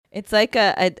It's like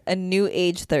a new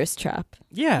age thirst trap.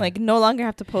 Yeah. Like no longer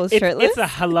have to pose shirtless. It's a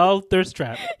halal thirst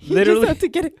trap. You Literally, just have to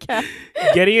get a cat.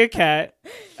 getting a cat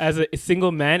as a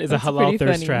single man is That's a halal pretty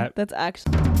thirst funny. trap. That's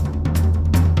actually...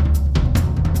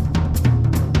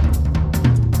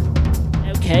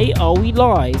 Okay, are we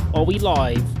live?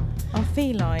 I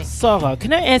feel like... Sarah,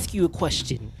 can I ask you a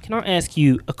question? Can I ask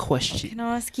you a question? Can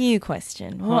I ask you a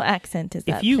question? What accent is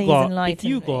that? If you Please got enlighten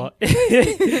me.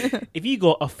 if you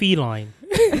got a feline,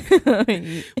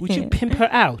 would you pimp her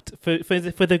out for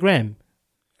the gram?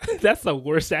 That's the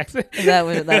worst accent. that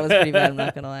was pretty bad. I'm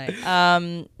not gonna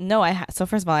lie. No, so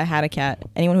first of all, I had a cat.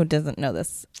 Anyone who doesn't know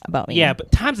this about me, Yeah,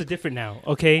 but times are different now.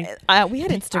 Okay, we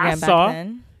had Instagram back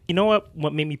then. You know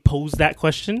what made me pose that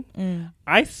question?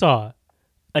 I saw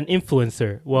an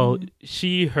influencer. Well,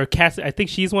 her cat. I think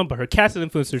she's one, but her cat's an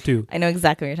influencer too. I know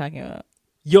exactly what you're talking about.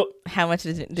 Yo, how much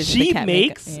did she the cat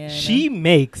makes? Make? Yeah, she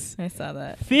makes. I saw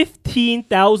that.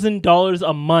 $15,000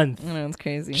 a month. I know, it's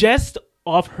crazy. Just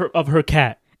off her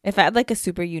cat. If I had like a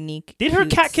super unique... Did her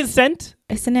cat consent?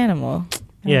 It's an animal.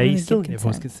 Yeah, you still need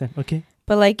everyone's consent. Okay.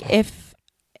 But like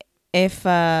if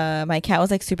my cat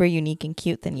was like super unique and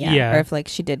cute, then yeah. Or if like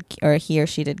he or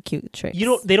she did cute tricks.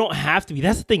 They don't have to be.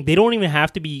 That's the thing. They don't even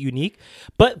have to be unique.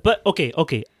 But okay.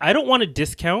 I don't want to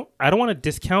discount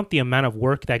the amount of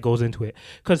work that goes into it.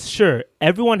 Because sure,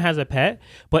 everyone has a pet,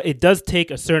 but it does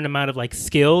take a certain amount of like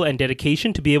skill and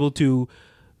dedication to be able to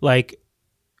like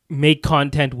make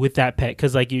content with that pet.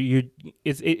 Because like it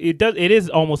is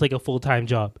almost like a full-time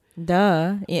job.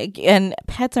 Duh. Yeah, and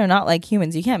pets are not like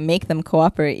humans. You can't make them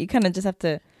cooperate. You kind of just have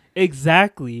to...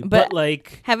 Exactly. But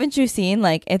like... Haven't you seen,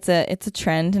 like, it's a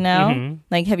trend now?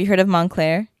 Like, have you heard of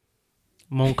Montclair?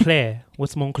 Montclair?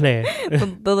 What's Montclair?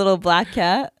 the little black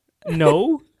cat?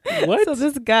 No. What? So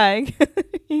this guy,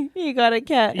 he got a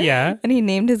cat. Yeah. And he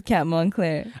named his cat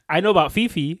Montclair. I know about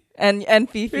Fifi. And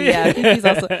Fifi, yeah. Fifi's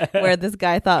also where this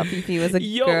guy thought Fifi was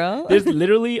a girl. There's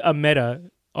literally a meta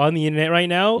on the internet right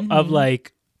now of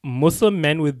like Muslim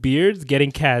men with beards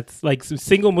getting cats, like some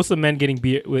single Muslim men getting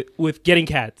beard with getting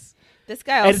cats. This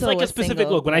guy also and it's like was a specific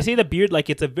single, look. When I say the beard, like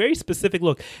it's a very specific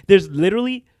look. There's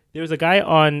a guy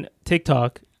on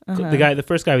TikTok, the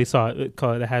first guy we saw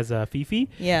that has Fifi.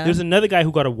 Yeah. There's another guy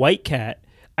who got a white cat.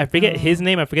 I forget his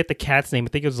name. I forget the cat's name. I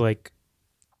think it was like,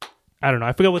 I don't know.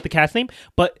 I forget what the cat's name,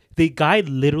 but the guy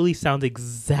literally sounds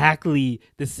exactly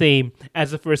the same as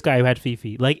the first guy who had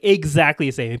Fifi. Like exactly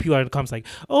the same. And people are in the comments like,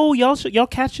 "Oh, y'all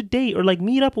cats should date or like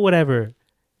meet up or whatever."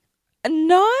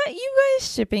 Not you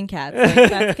guys shipping cats.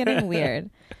 Like, that's getting weird.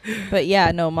 But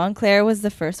yeah, no, Montclair was the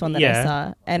first one that I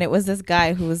saw, and it was this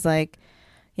guy who was like,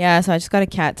 "Yeah, so I just got a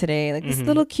cat today, like this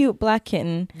little cute black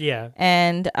kitten." Yeah.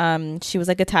 And she was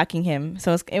like attacking him,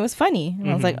 so it was funny, and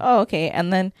I was like, "Oh, okay."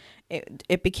 And then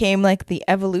it became like the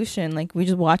evolution. Like we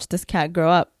just watched this cat grow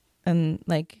up, and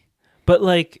like, but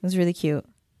like it was really cute.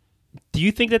 Do you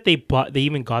think that they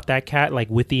even got that cat like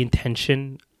with the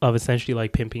intention of essentially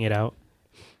like pimping it out?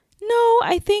 No,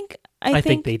 I think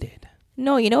they did.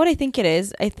 No, you know what I think it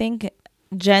is? I think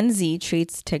Gen Z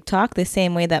treats TikTok the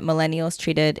same way that millennials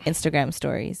treated Instagram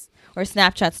stories or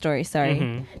Snapchat stories. Sorry. Do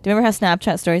you remember how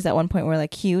Snapchat stories at one point were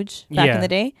like huge back in the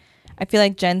day? I feel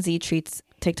like Gen Z treats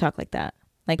TikTok like that.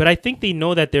 Like, but I think they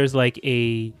know that there's like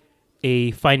a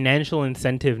financial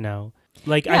incentive now.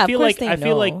 Like yeah, I feel like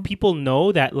people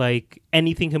know that like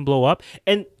anything can blow up.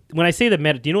 And when I say the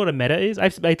meta, do you know what a meta is? I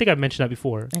think I've mentioned that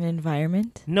before. An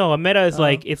environment? No, a meta is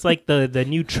like it's like the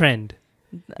new trend.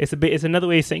 It's another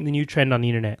way of saying the new trend on the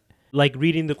internet. Like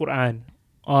reading the Quran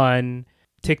on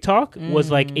TikTok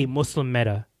was like a Muslim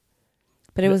meta.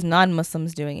 But it was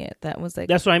non-Muslims doing it. That was like...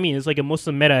 That's what I mean. It's like a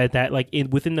Muslim meta that like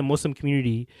within the Muslim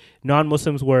community,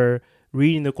 non-Muslims were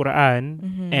reading the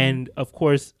Quran. And of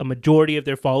course, a majority of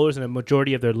their followers and a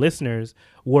majority of their listeners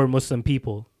were Muslim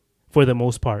people for the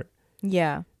most part.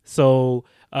 Yeah. So,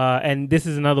 and this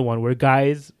is another one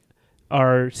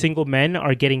where single men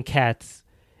are getting cats.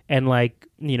 And like,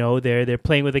 you know, they're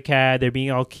playing with a cat. They're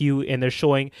being all cute and they're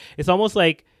showing... It's almost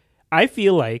like... I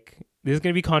feel like... This is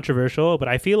going to be controversial, but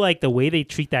I feel like the way they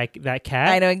treat that cat...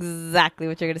 I know exactly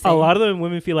what you're going to say. A lot of them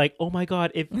women feel like, oh my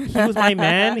God, if he was my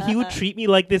man, he would treat me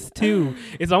like this too.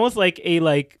 It's almost like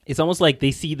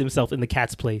they see themselves in the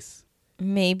cat's place.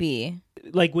 Maybe.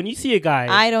 Like when you see a guy...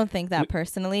 I don't think that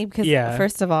personally, because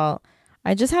first of all,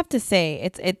 I just have to say,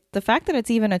 the fact that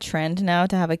it's even a trend now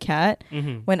to have a cat.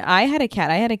 When I had a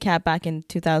cat back in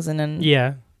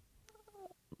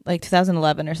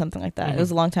 2011 or something like that. It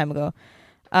was a long time ago.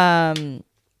 I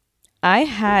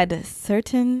had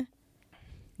certain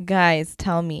guys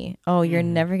tell me, "Oh, you're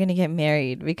never gonna get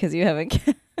married because you have a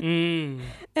cat." And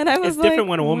I was it's like, different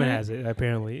when a woman what? has it,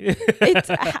 apparently.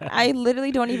 I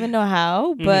literally don't even know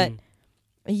how, but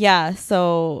yeah,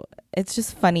 so it's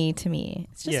just funny to me.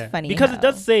 It's just funny because how. it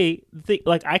does say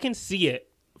like I can see it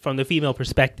from the female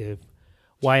perspective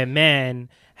why a man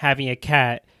having a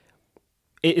cat,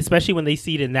 especially when they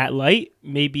see it in that light,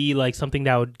 may be like something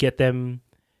that would get them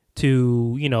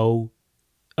to, you know,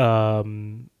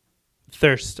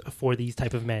 thirst for these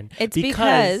type of men. It's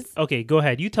because okay, go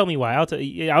ahead. You tell me why. I was going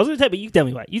to tell you, but you tell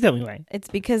me why. You tell me why. it's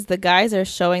because the guys are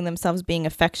showing themselves being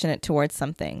affectionate towards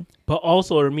something. But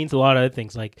also it means a lot of other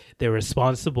things, like they're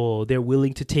responsible, they're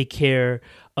willing to take care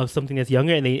of something that's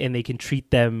younger, and they can treat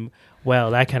them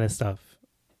well, that kind of stuff.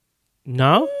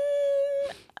 No?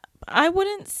 I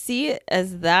wouldn't see it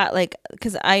as that, like,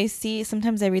 because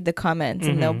sometimes I read the comments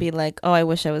and they'll be like, oh, I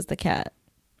wish I was the cat,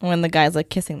 when the guy's like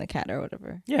kissing the cat or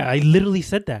whatever. Yeah, I literally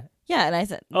said that. Yeah, and I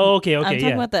said, oh, okay, I'm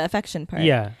talking about the affection part.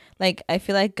 Yeah, like I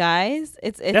feel like guys,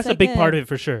 it's that's like a big part of it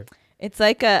for sure. It's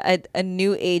like a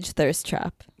new age thirst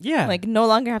trap. Yeah, like no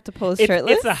longer have to pose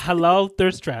shirtless. It's a halal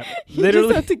thirst trap. You Literally,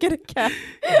 just have to get a cat.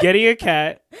 Getting a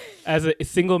cat as a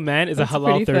single man is that's a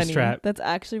halal thirst funny. trap. That's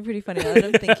actually pretty funny. Now that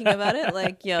I'm thinking about it,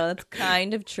 like, yo, that's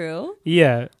kind of true.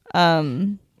 Yeah.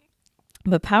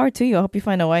 But power to you. I hope you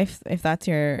find a wife if that's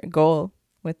your goal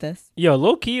with this. Yo,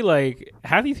 low key, like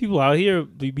half these people out here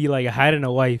be like hiding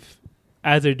a wife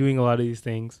as they're doing a lot of these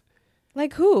things.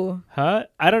 Like who? Huh?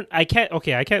 I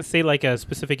can't say like a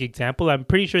specific example. I'm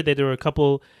pretty sure that there are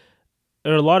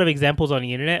a lot of examples on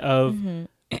the internet of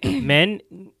men,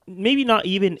 maybe not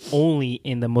even only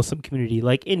in the Muslim community,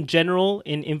 like in general,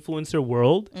 in influencer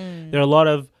world, there are a lot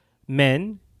of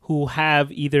men who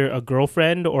have either a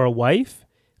girlfriend or a wife,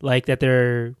 like that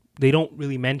they don't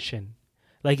really mention.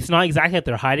 Like it's not exactly that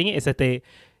they're hiding it, it's that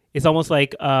it's almost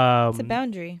like it's a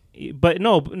boundary. But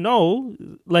no,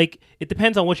 like it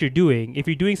depends on what you're doing. If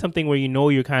you're doing something where you know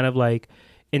you're kind of like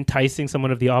enticing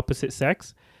someone of the opposite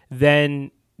sex, then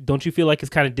don't you feel like it's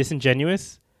kind of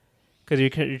disingenuous? Because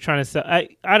you're trying to sell.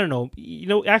 I don't know. You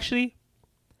know, actually,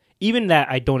 even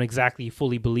that I don't exactly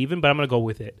fully believe in, but I'm gonna go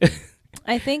with it.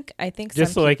 I think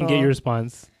just so I can get your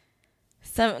response.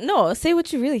 Say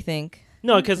what you really think.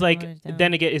 No, because like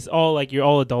then again, it's all like you're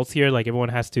all adults here. Like everyone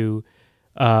has to,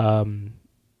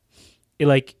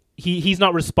 like he's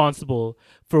not responsible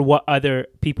for what other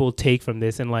people take from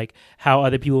this and like how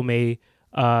other people may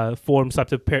form some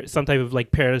type of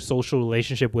like parasocial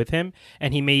relationship with him,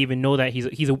 and he may even know that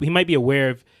he might be aware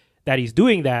of that he's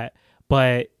doing that,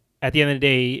 but at the end of the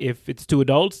day, if it's two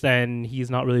adults, then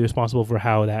he's not really responsible for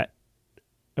how that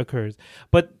occurs.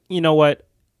 But you know what?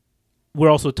 We're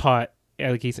also taught,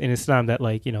 at least in Islam, that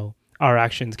like, you know, our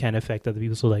actions can affect other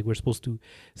people. So like we're supposed to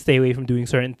stay away from doing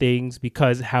certain things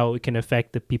because how it can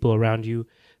affect the people around you.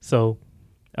 So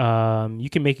you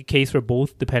can make a case for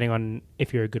both depending on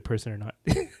if you're a good person or not.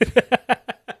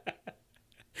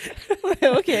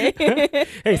 Okay.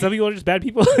 Hey, some people are just bad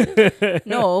people.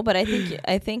 No, but I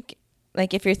think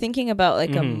like if you're thinking about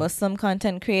like a Muslim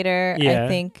content creator, I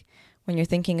think when you're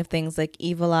thinking of things like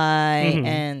Evil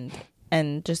Eye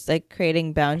and just like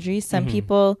creating boundaries, some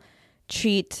people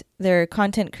treat their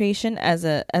content creation as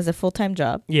a full-time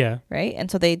job. Yeah. Right? And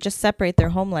so they just separate their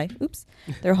home life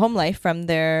from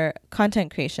their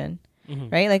content creation.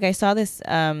 Right? Like I saw this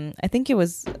I think it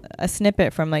was a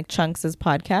snippet from like Chunks's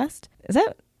podcast. Is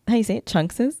that how you say it?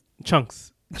 Chunks's?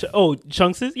 Chunks.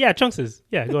 Chunks's? Yeah, Chunks's.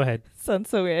 Yeah, go ahead. Sounds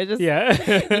so weird. You know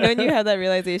when you have that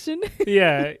realization?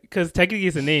 Yeah, because technically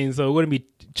it's a name, so it wouldn't be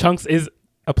Chunks is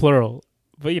a plural.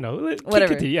 But, you know,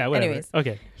 whatever. Yeah, whatever. Anyways,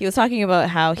 okay. He was talking about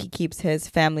how he keeps his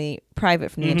family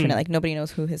private from the internet. Like, nobody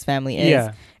knows who his family is.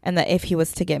 Yeah. And that if he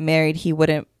was to get married, he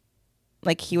wouldn't,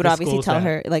 like, he would obviously tell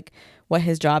her, like, what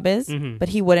his job is. But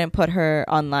he wouldn't put her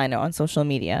online or on social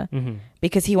media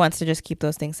because he wants to just keep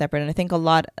those things separate. And I think a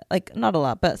lot, like, not a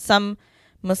lot, but some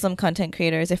Muslim content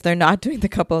creators, if they're not doing the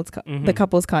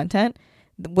couple's content,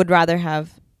 would rather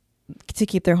have to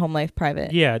keep their home life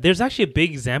private. Yeah. There's actually a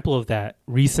big example of that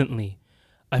recently.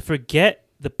 I forget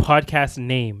the podcast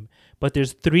name, but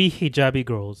there's 3 hijabi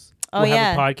girls who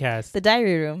have a podcast. The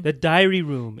Diary Room. The Diary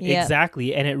Room,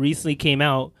 exactly. And it recently came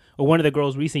out, or one of the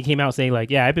girls recently came out saying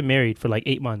like, yeah, I've been married for like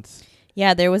 8 months.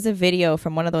 Yeah, there was a video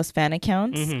from one of those fan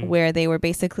accounts where they were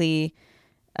basically,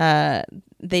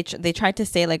 they tried to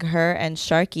say like her and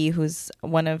Sharky, who's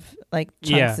one of like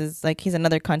Chunks' like he's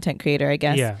another content creator, I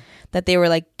guess, that they were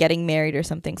like getting married or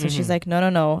something. So she's like,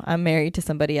 no, I'm married to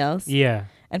somebody else. Yeah.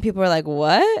 And people were like,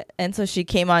 what? And so she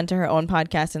came on to her own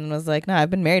podcast and was like, no, I've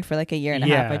been married for like a year and a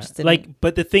half. I just didn't like,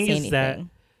 but the thing is anything.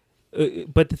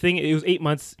 It was 8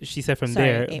 months, she said, from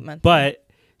there. 8 months. But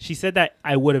she said that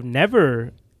I would have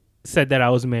never said that I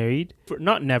was married.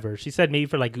 Not never. She said maybe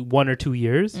for like 1 or 2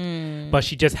 years, but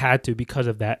she just had to because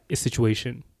of that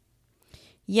situation.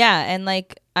 Yeah, and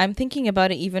like I'm thinking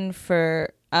about it even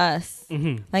for us.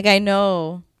 Like I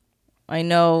know, you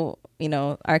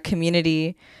know, our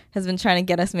community has been trying to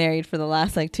get us married for the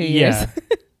last like 2 years.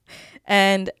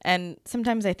 And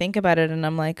sometimes I think about it and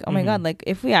I'm like, oh my God, like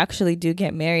if we actually do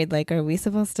get married, like are we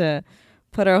supposed to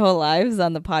put our whole lives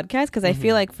on the podcast? Because I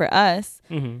feel like for us,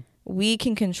 we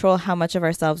can control how much of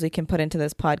ourselves we can put into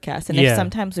this podcast. And if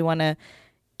sometimes we want to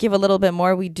give a little bit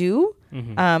more, we do.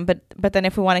 But then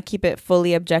if we want to keep it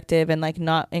fully objective and like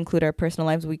not include our personal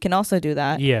lives, we can also do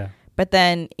that. Yeah. But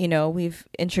then, you know, we've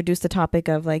introduced the topic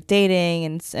of like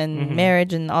dating and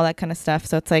marriage and all that kind of stuff.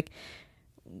 So it's like,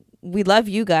 we love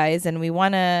you guys and we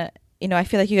want to, you know, I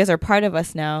feel like you guys are part of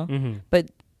us now, but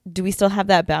do we still have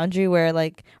that boundary where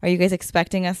like, are you guys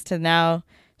expecting us to now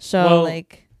show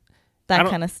like that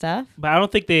kind of stuff? But I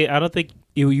don't think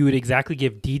you would exactly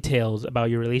give details about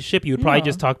your relationship. You would probably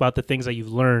just talk about the things that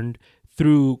you've learned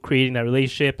through creating that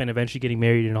relationship and eventually getting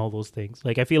married and all those things.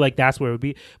 Like, I feel like that's where it would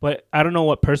be. But I don't know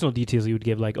what personal details you would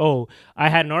give. Like, oh, I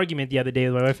had an argument the other day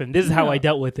with my wife and this is how I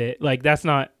dealt with it. Like, that's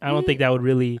not, I don't think that would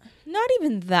really. Not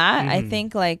even that. I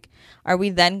think like, are we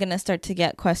then going to start to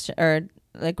get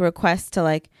requests to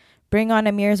like bring on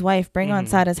Amir's wife, bring on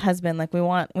Sada's husband. Like we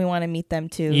want to meet them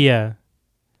too. Yeah.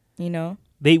 You know,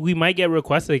 we might get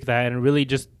requests like that. And it really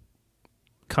just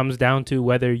comes down to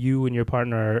whether you and your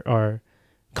partner are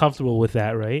comfortable with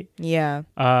that, right? Yeah.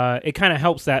 It kind of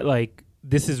helps that like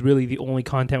this is really the only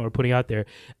content we're putting out there.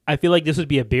 I feel like this would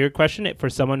be a bigger question for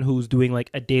someone who's doing like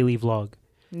a daily vlog,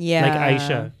 like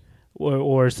Aisha,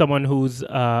 or someone who's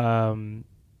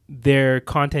their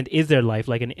content is their life,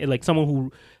 like someone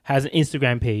who has an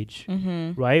Instagram page,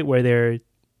 right, where they're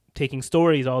taking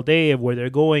stories all day of where they're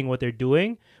going, what they're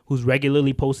doing, who's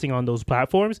regularly posting on those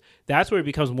platforms. That's where it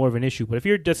becomes more of an issue. But if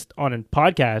you're just on a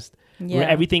podcast where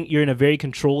everything, you're in a very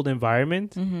controlled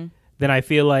environment, then I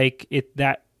feel like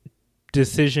that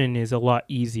decision is a lot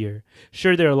easier.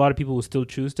 Sure, there are a lot of people who still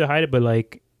choose to hide it, but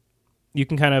like you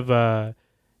can kind of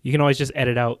you can always just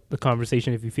edit out the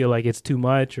conversation if you feel like it's too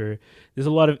much, or there's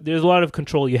a lot of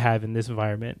control you have in this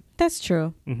environment. That's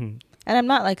true. And I'm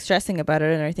not like stressing about it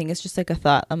or anything. It's just like a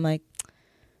thought. I'm like,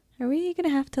 are we gonna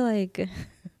have to like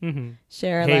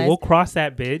share our lives? We'll cross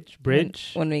that bridge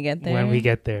when we get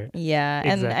there. Yeah.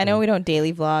 Exactly. And I know we don't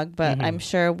daily vlog, but I'm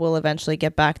sure we'll eventually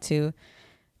get back to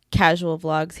casual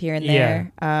vlogs here and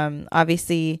there.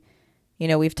 Obviously, you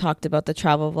know, we've talked about the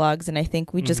travel vlogs, and I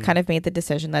think we just kind of made the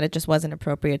decision that it just wasn't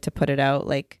appropriate to put it out,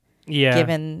 like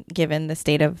given the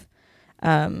state of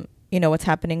you know, what's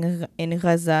happening in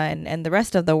Gaza and the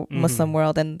rest of the Muslim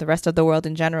world and the rest of the world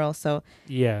in general. So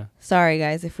sorry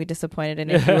guys if we disappointed and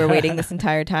if you were waiting this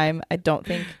entire time. I don't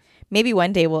think, maybe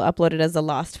one day we'll upload it as the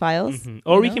lost files.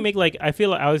 Or we can make like, I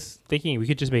feel like I was thinking we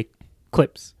could just make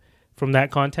clips from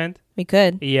that content. We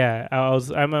could. Yeah, I'm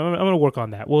gonna work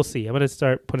on that. We'll see. I'm gonna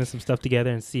start putting some stuff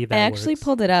together and see if that works. I actually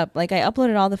pulled it up. Like I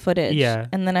uploaded all the footage. Yeah.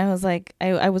 And then I was like,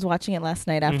 I was watching it last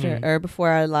night after or before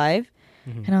our live,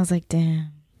 and I was like,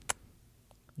 damn.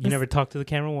 You never talked to the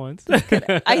camera once.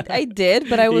 I did,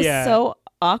 but I was so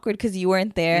awkward because you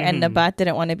weren't there and Nabat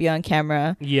didn't want to be on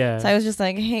camera. Yeah. So I was just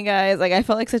like, hey guys, like I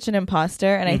felt like such an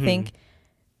imposter, and I think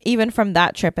even from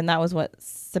that trip, and that was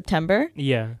September.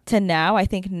 Yeah. To now, I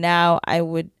think now I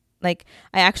would. Like,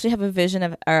 I actually have a vision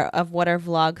of what our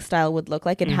vlog style would look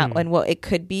like and how and what it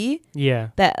could be. Yeah.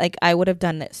 That, like, I would have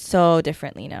done it so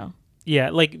differently now. Yeah,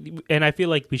 like, and I feel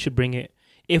like we should bring it,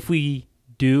 if we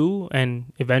do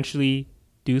and eventually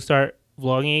do start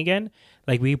vlogging again,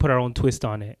 like, we put our own twist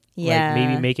on it. Yeah. Like,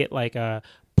 maybe make it like a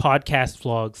podcast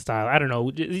vlog style. I don't know.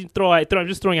 I'm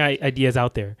just throwing ideas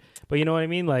out there. But you know what I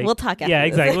mean? Like, we'll talk after this. Yeah,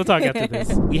 exactly. We'll talk after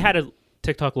this. We had a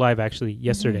TikTok live, actually,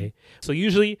 yesterday. So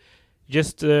usually,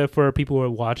 just for people who are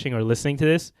watching or listening to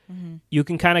this, you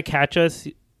can kind of catch us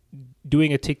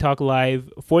doing a TikTok live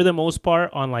for the most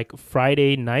part on like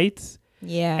Friday nights.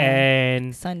 Yeah.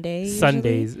 And Sundays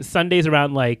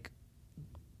around like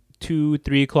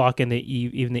 2-3 o'clock in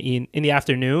the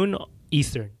afternoon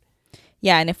Eastern.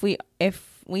 Yeah, and if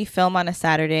we film on a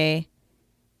Saturday,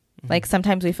 like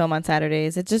sometimes we film on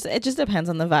Saturdays. It just depends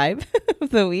on the vibe of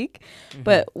the week.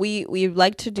 But we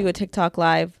like to do a TikTok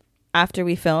live after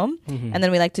we film, and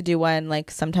then we like to do one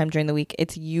like sometime during the week.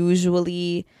 It's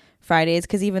usually Fridays,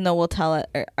 because even though we'll tell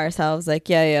ourselves like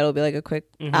it'll be like a quick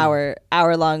hour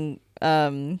long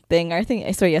thing. I think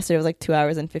I saw yesterday was like 2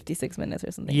 hours and 56 minutes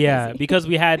or something. Yeah, crazy. Because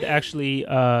we had actually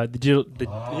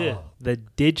the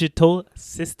digital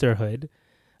sisterhood.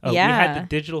 We had the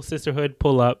digital sisterhood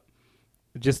pull up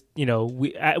just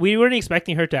we weren't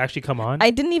expecting her to actually come on.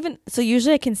 I didn't even. So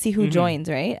usually I can see who joins,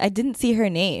 right? I didn't see her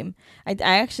name. I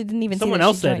actually didn't even. Someone see that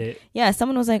else she said joined. it. Yeah,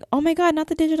 someone was like, "Oh my god, not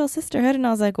the digital sisterhood," and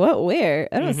I was like, "What? Where?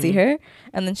 I don't see her."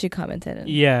 And then she commented.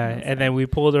 And then we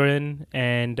pulled her in,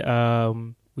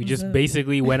 and we just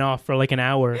basically went off for like an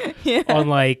hour on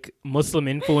like Muslim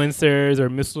influencers or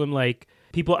Muslim like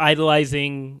people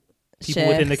idolizing people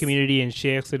within the community and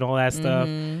sheikhs and all that stuff.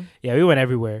 Yeah, we went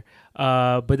everywhere.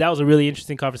 But that was a really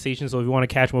interesting conversation. So if you want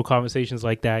to catch more conversations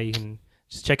like that, you can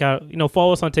just check out,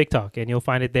 follow us on TikTok and you'll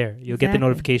find it there. You'll get the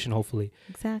notification, hopefully.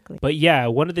 Exactly. But yeah,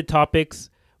 one of the topics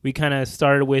we kind of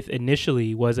started with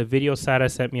initially was a video Sada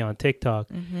sent me on TikTok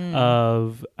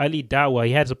of Ali Dawa.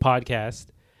 He has a podcast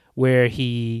where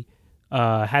he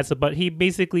he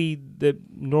basically, the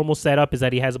normal setup is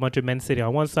that he has a bunch of men sitting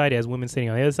on one side, he has women sitting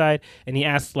on the other side, and he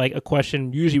asks like a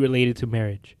question usually related to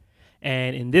marriage.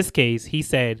 And in this case, he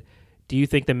said, do you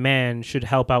think the man should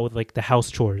help out with like the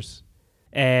house chores?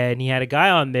 And he had a guy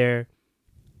on there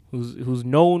who's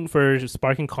known for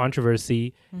sparking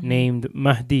controversy named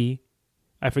Mahdi.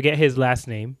 I forget his last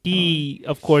name. He,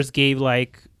 of course, gave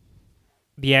like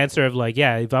the answer of like,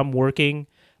 yeah, if I'm working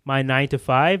my 9 to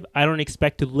 5, I don't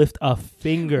expect to lift a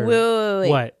finger. Wait.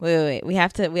 What? Wait. We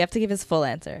have to give his full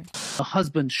answer. A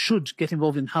husband should get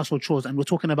involved in household chores, and we're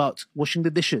talking about washing the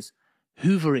dishes,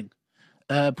 hoovering,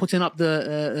 putting up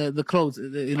the clothes,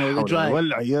 the dry.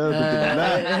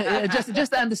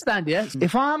 Just to understand, yeah.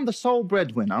 If I'm the sole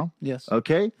breadwinner, Yes.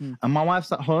 okay, and my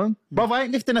wife's at home, brother, I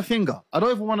ain't lifting a finger. I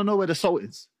don't even want to know where the salt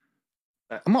is.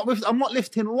 I'm not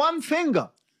lifting one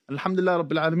finger. Alhamdulillah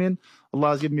Rabbil Alameen.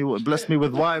 Allah has blessed me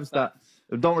with wives that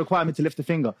don't require me to lift a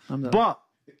finger. But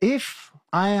if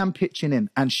I am pitching in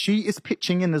and she is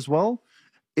pitching in as well,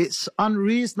 it's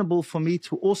unreasonable for me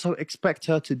to also expect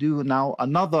her to do now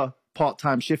another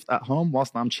part-time shift at home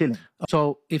whilst I'm chilling.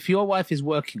 So if your wife is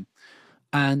working,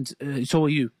 and so are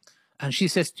you, and she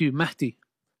says to you, Mahdi,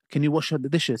 can you wash the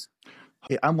dishes?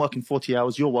 Hey, I'm working 40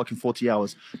 hours, you're working 40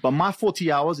 hours. But my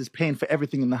 40 hours is paying for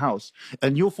everything in the house.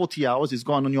 And your 40 hours is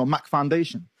going on your Mac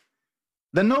foundation.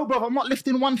 Then no, bro, I'm not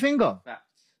lifting one finger.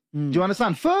 Do you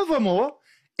understand? Furthermore,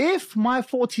 if my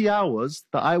 40 hours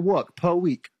that I work per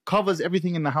week covers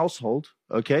everything in the household,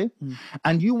 okay,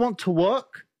 and you want to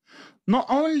work, not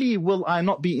only will I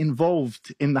not be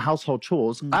involved in the household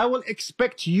chores, I will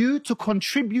expect you to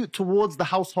contribute towards the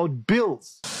household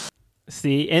bills.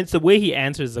 See, and it's the way he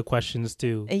answers the questions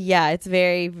too. Yeah, it's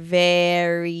very,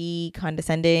 very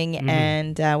condescending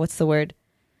and what's the word?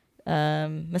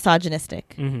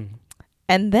 Misogynistic.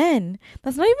 And then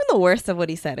that's not even the worst of what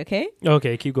he said. Okay.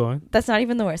 Okay, keep going. That's not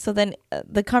even the worst. So then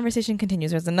the conversation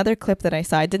continues. There's another clip that I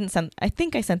saw. I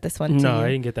think I sent this one to you. No, I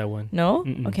didn't get that one. No.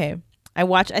 Okay. I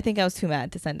think I was too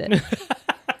mad to send it.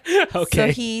 Okay. So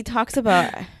he talks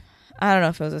about, I don't know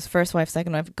if it was his first wife,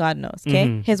 second wife, God knows.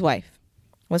 Okay. His wife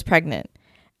was pregnant.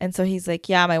 And so he's like,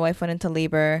 yeah, my wife went into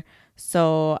labor.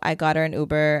 So I got her an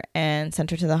Uber and sent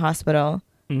her to the hospital.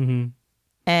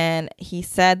 And he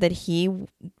said that he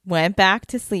went back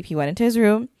to sleep. He went into his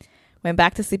room, went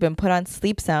back to sleep and put on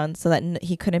sleep sounds so that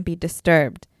he couldn't be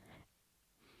disturbed.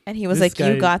 And he was like,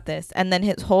 you got this. And then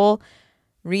his whole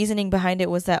reasoning behind it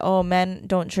was that, men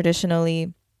don't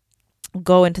traditionally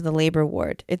go into the labor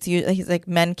ward. He's like,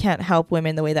 men can't help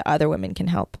women the way that other women can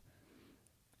help.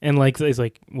 And like, it's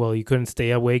like, well, you couldn't stay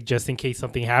awake just in case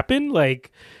something happened.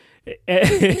 Like,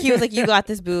 he was like, you got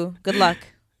this, boo. Good luck.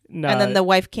 Nah. And then the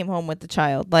wife came home with the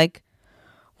child. Like,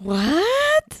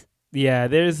 what? Yeah,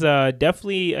 there's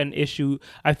definitely an issue.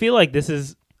 I feel like this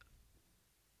is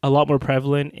a lot more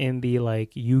prevalent in the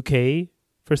like UK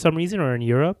for some reason, or in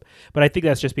Europe. But I think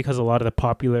that's just because a lot of the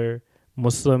popular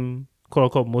Muslim, quote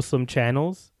unquote, Muslim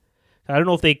channels, I don't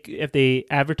know if they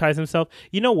advertise themselves.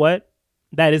 You know what?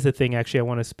 That is a thing actually I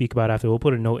want to speak about after. We'll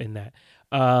put a note in that.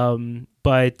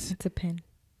 But it's a pin.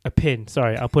 A pin.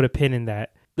 Sorry, I'll put a pin in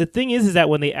that. The thing is that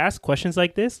when they ask questions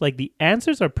like this, like the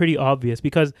answers are pretty obvious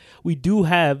because we do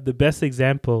have the best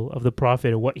example of the Prophet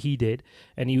and what he did.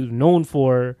 And he was known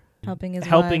for helping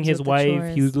his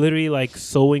wife. He was literally like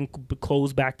sewing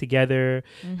clothes back together,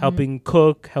 helping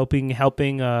cook, helping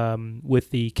with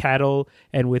the cattle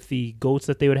and with the goats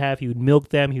that they would have. He would milk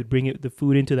them. He would bring the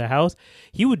food into the house.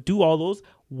 He would do all those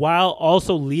while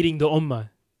also leading the ummah.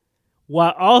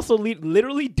 While also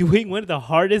literally doing one of the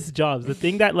hardest jobs, the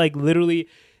thing that like literally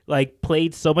like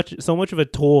played so much of a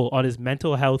toll on his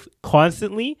mental health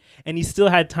constantly, and he still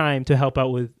had time to help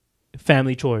out with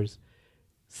family chores.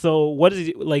 So what is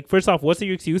it, like, first off, what's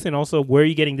your excuse, and also where are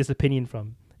you getting this opinion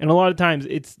from? And a lot of times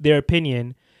it's their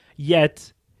opinion,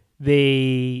 yet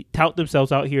they tout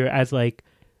themselves out here as like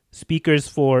speakers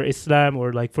for Islam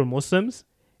or like for Muslims,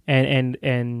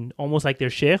 and almost like they're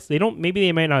sheikhs. They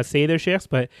might not say they're sheikhs,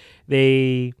 but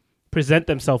they present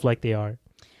themselves like they are.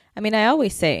 I mean, I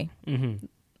always say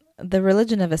the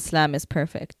religion of Islam is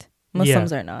perfect.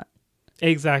 Muslims are not.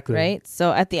 Exactly. Right?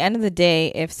 So at the end of the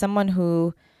day, if someone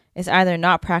who is either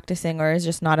not practicing or is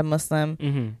just not a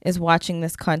Muslim is watching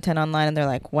this content online and they're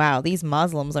like, wow, these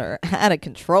Muslims are out of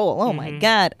control. Oh my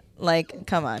God. Like,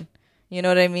 come on. You know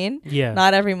what I mean? Yeah.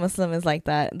 Not every Muslim is like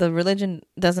that. The religion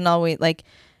doesn't always, like,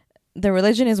 the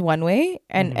religion is one way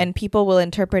and people will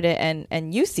interpret it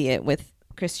and you see it with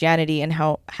Christianity and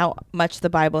how much the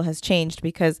Bible has changed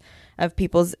because of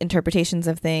people's interpretations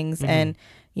of things. And,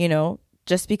 you know,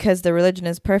 just because the religion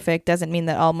is perfect doesn't mean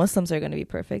that all Muslims are going to be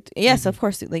perfect. Yes, of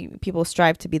course, like, people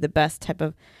strive to be the best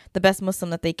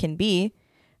Muslim that they can be.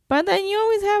 But then you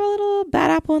always have a little bad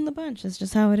apple in the bunch. It's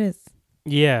just how it is.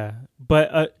 Yeah.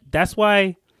 But that's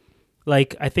why,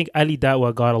 like, I think Ali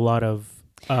Dawah got a lot of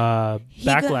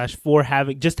backlash for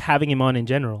having him on in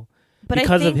general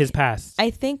because of his past. I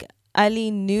think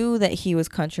Ali knew that he was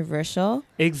controversial.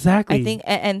 Exactly. I think,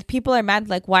 and people are mad.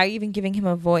 Like, why are you even giving him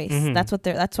a voice?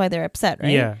 That's why they're upset, right?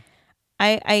 Yeah.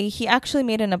 He actually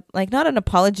made not an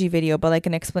apology video, but like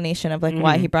an explanation of like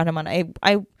why he brought him on.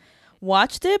 I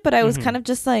watched it, but I was kind of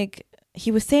just like,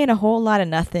 he was saying a whole lot of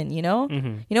nothing, you know?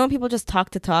 You know when people just talk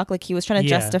to talk, like he was trying to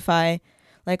justify,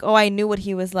 like, oh, I knew what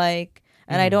he was like,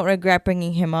 and I don't regret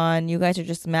bringing him on. You guys are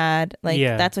just mad. Like,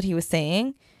 that's what he was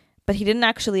saying. But he didn't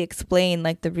actually explain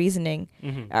like the reasoning.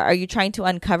 Are you trying to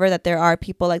uncover that there are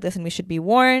people like this and we should be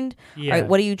warned? Or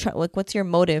what are you what's your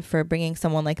motive for bringing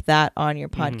someone like that on your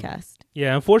podcast?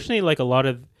 Yeah, unfortunately, like a lot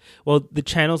of the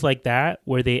channels like that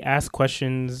where they ask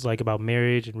questions like about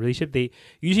marriage and relationship, they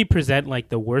usually present like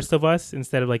the worst of us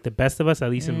instead of like the best of us,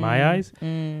 at least in my eyes.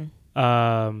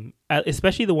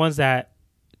 Especially the ones that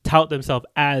tout themselves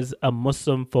as a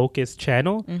Muslim focused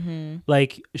channel.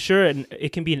 Like, sure, and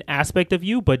it can be an aspect of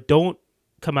you, but don't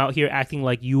come out here acting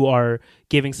like you are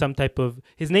giving some type of,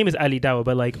 his name is Ali Dawah,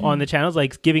 but like on the channels,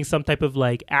 like giving some type of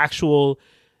like actual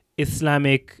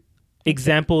Islamic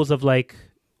examples of like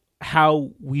how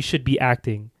we should be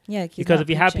acting. Yeah, because if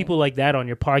you have people like that on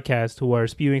your podcast who are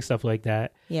spewing stuff like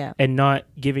that, and not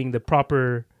giving the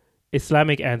proper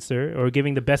Islamic answer or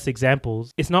giving the best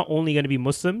examples, it's not only going to be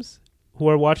Muslims who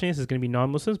are watching this, is going to be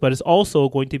non-Muslims, but it's also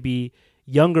going to be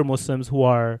younger Muslims who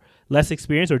are less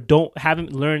experienced or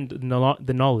haven't learned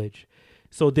the knowledge.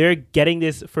 So they're getting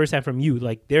this firsthand from you.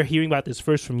 Like, they're hearing about this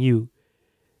first from you,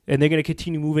 and they're going to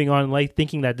continue moving on, like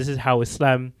thinking that this is how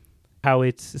Islam, how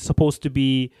it's supposed to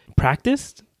be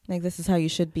practiced. Like, this is how you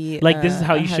should be. Like, this is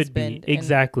how you should be.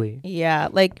 Exactly. Yeah.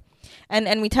 Like,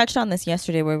 and we touched on this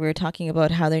yesterday where we were talking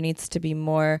about how there needs to be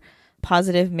more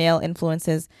positive male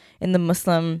influences in the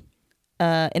Muslim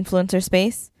influencer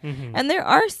space. And there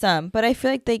are some, but I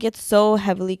feel like they get so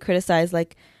heavily criticized.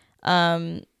 Like,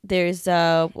 there's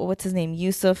what's his name,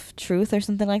 Yusuf Truth or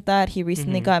something like that. He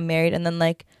recently got married and then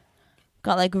like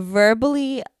got like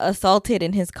verbally assaulted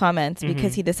in his comments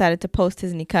because he decided to post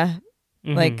his nikah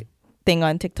like thing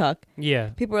on TikTok.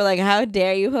 People were like, how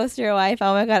dare you post your wife?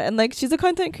 Oh my God. And like, she's a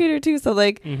content creator too, so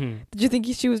like did you think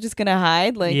she was just gonna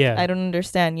hide? Like, I don't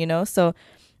understand, you know? So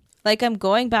like, I'm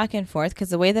going back and forth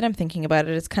because the way that I'm thinking about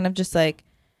it is kind of just like,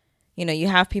 you know, you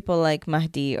have people like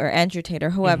Mahdi or Andrew Tate or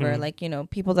whoever, like, you know,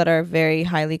 people that are very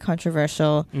highly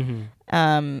controversial,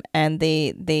 and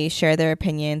they share their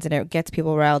opinions and it gets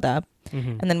people riled up.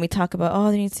 And then we talk about, oh,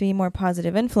 there needs to be more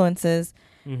positive influences.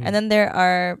 And then there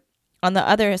are, on the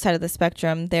other side of the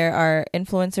spectrum, there are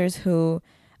influencers who,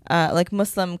 like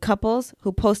Muslim couples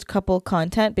who post couple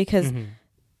content because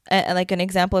like an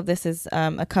example of this is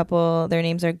a couple, their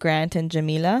names are Grant and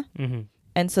Jamila.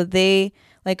 And so they,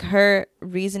 like, her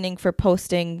reasoning for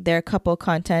posting their couple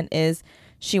content is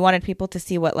she wanted people to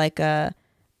see what like a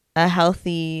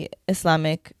healthy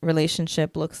Islamic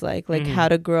relationship looks like how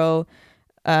to grow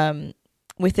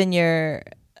within your,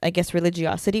 I guess,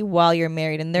 religiosity while you're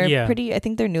married. And they're pretty, I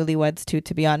think they're newlyweds too,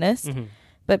 to be honest.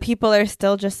 But people are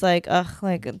still just like, ugh,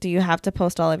 like, do you have to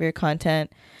post all of your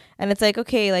content? And it's like,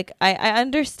 okay, like, I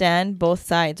understand both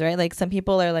sides, right? Like, some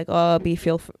people are like, oh, be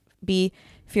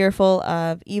fearful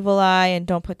of evil eye and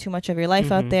don't put too much of your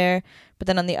life out there. But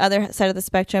then on the other side of the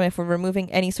spectrum, if we're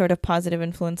removing any sort of positive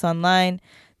influence online,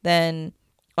 then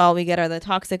all we get are the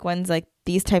toxic ones, like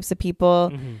these types of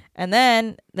people. And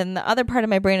then the other part of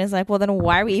my brain is like, well, then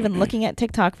why are we even looking at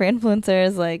TikTok for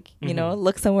influencers? Like, you know,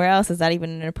 look somewhere else. Is that even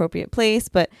an appropriate place?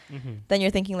 But then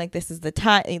you're thinking like, this is the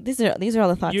time. These are all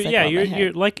the thoughts.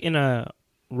 You're like in a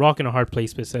rock and a hard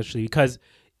place essentially, because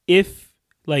if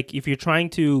you're trying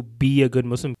to be a good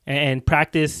Muslim and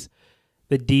practice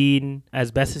the deen as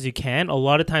best as you can, a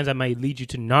lot of times that might lead you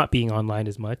to not being online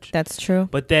as much. That's true.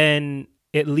 But then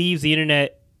it leaves the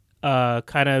internet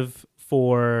kind of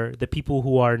for the people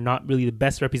who are not really the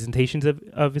best representations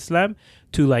of Islam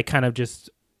to like kind of just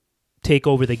take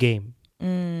over the game.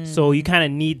 So you kind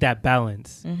of need that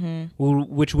balance,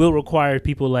 which will require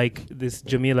people like this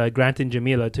Grant and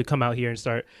Jamila to come out here and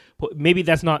start. Maybe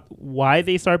that's not why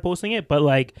they start posting it, but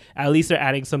like at least they're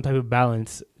adding some type of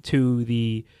balance to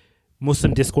the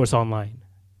Muslim discourse online.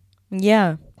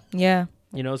 Yeah.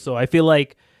 So I feel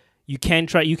like you can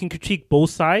critique both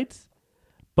sides,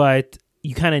 but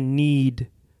you kind of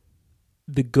need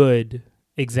the good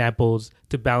examples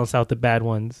to balance out the bad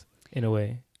ones in a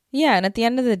way. Yeah, and at the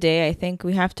end of the day, I think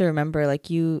we have to remember, like,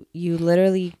 you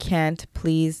literally can't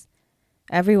please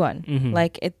everyone.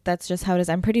 Like, that's just how it is.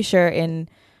 I'm pretty sure in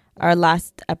our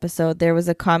last episode, there was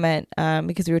a comment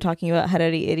because we were talking about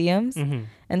Harari idioms,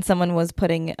 and someone was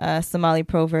putting Somali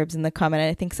proverbs in the comment. And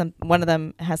I think one of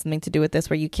them has something to do with this,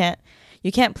 where you can't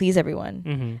please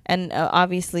everyone. And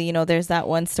obviously, there's that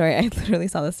one story. I literally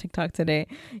saw this TikTok today.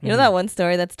 You know that one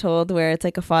story that's told where it's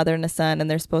like a father and a son,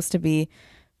 and they're supposed to be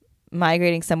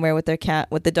migrating somewhere with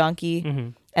the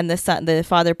donkey, and the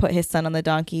father put his son on the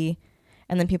donkey,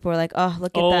 and then people were like, "Oh,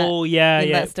 look at that!" Oh yeah,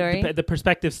 that story, the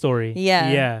perspective story.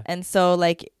 Yeah. And so,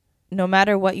 like, no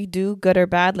matter what you do, good or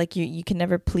bad, like you can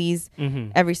never please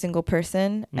every single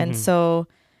person. And so,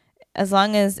 as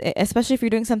long as, especially if you're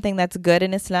doing something that's good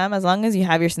in Islam, as long as you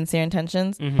have your sincere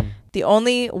intentions, the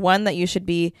only one that you should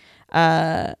be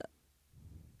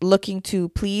looking to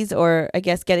please, or I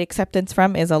guess get acceptance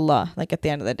from, is Allah. Like, at the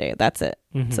end of the day, that's it.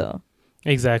 So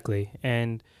exactly.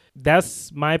 And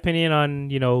that's my opinion on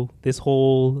this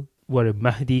whole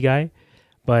Mahdi guy.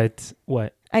 But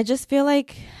what I just feel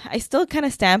like I still kind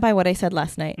of stand by what I said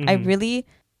last night.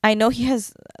 I know he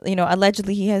has,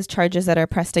 allegedly he has charges that are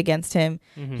pressed against him.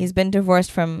 He's been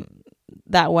divorced from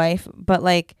that wife, but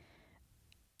like,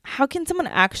 how can someone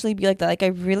actually be like that? Like, I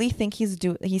really think he's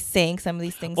saying some of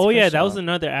these things. Oh yeah, that was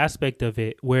another aspect of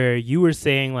it where you were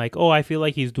saying like, oh, I feel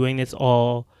like he's doing this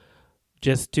all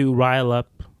just to rile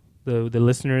up the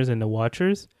listeners and the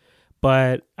watchers.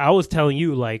 But I was telling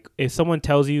you, like, if someone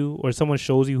tells you or someone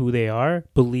shows you who they are,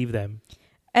 believe them.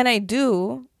 And I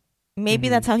do. Maybe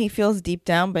that's how he feels deep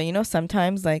down, but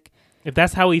sometimes, like, if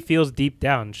that's how he feels deep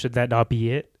down, should that not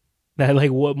be it? That,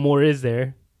 like, what more is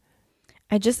there?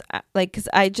 Because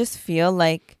I just feel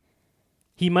like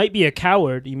he might be a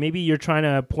coward. Maybe you're trying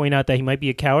to point out that he might be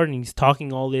a coward and he's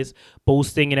talking all this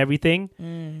boasting and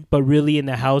everything, but really in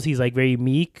the house he's like very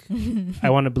meek. I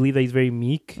want to believe that he's very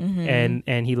meek,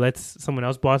 and he lets someone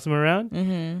else boss him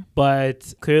around.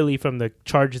 But clearly from the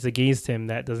charges against him,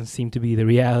 that doesn't seem to be the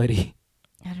reality.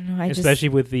 I don't know. Especially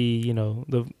with the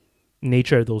the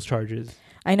nature of those charges.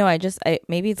 I know.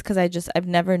 Maybe it's because I've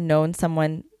never known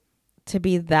someone to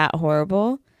be that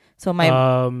horrible. So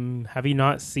have you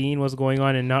not seen what's going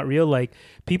on in Not Real? Like,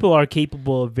 people are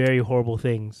capable of very horrible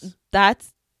things.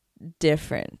 That's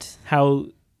different.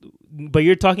 But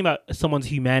you're talking about someone's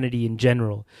humanity in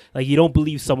general. Like, you don't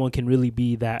believe someone can really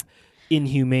be that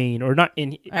inhumane, or not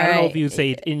in. I don't know if you would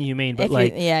say it's inhumane, but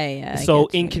like, so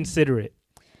inconsiderate.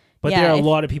 But there are a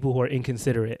lot of people who are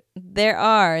inconsiderate. There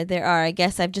are. I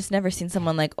guess I've just never seen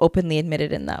someone like openly admit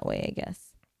it in that way, I guess.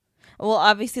 Well,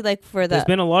 obviously, like, there's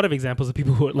been a lot of examples of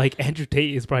people who are, like, Andrew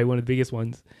Tate is probably one of the biggest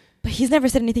ones. But he's never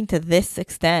said anything to this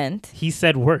extent. He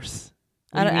said worse.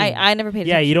 I never paid attention.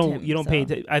 Yeah, you to don't him,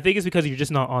 pay. I think it's because you're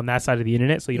just not on that side of the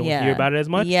internet, so you don't hear about it as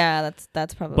much. Yeah,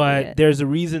 that's probably. But it. There's a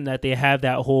reason that they have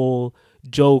that whole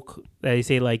joke that they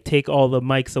say, like, take all the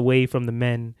mics away from the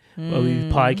men of these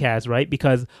podcasts, right?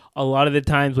 Because a lot of the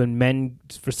times when men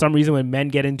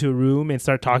get into a room and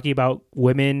start talking about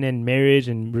women and marriage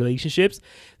and relationships,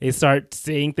 they start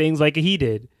saying things like he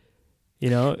did,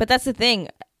 But that's the thing.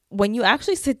 When you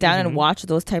actually sit down and watch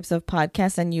those types of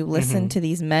podcasts and you listen to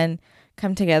these men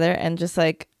come together and just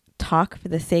like talk for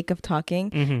the sake of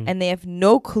talking, and they have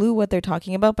no clue what they're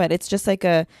talking about, but it's just like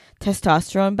a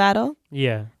testosterone battle.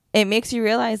 Yeah. It makes you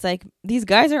realize, like, these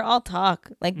guys are all talk.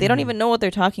 Like, they don't even know what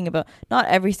they're talking about. Not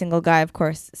every single guy, of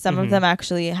course. Some of them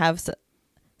actually have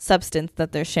substance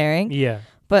that they're sharing. Yeah.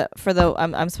 But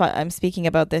I'm speaking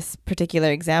about this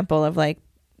particular example of, like,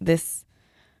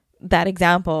 that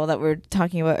example that we are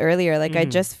talking about earlier. Like, I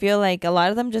just feel like a lot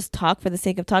of them just talk for the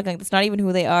sake of talking. Like, it's not even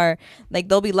who they are. Like,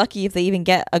 they'll be lucky if they even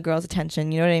get a girl's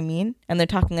attention. You know what I mean? And they're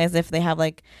talking as if they have,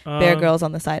 like, Bear Girls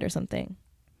on the side or something.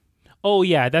 Oh,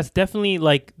 yeah, that's definitely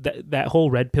like that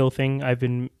whole red pill thing I've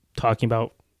been talking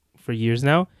about for years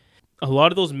now. A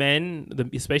lot of those men,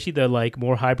 especially the like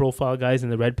more high profile guys in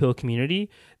the red pill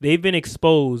community, they've been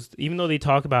exposed, even though they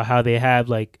talk about how they have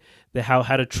like the how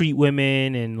to treat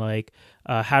women and like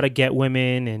how to get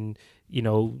women and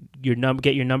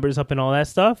get your numbers up and all that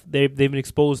stuff. They've been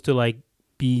exposed to like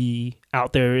be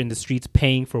out there in the streets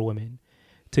paying for women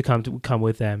to come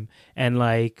with them, and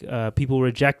like people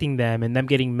rejecting them and them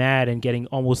getting mad and getting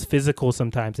almost physical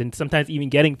sometimes, and sometimes even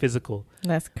getting physical.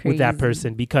 That's crazy. With that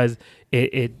person because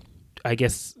it I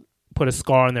guess put a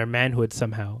scar on their manhood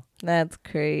somehow. That's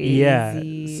crazy.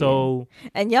 Yeah. So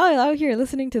and y'all out here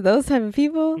listening to those type of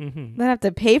people that have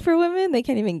to pay for women, they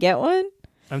can't even get one.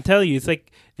 I'm telling you, it's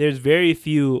like there's very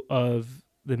few of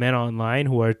the men online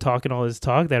who are talking all this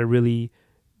talk that really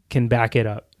can back it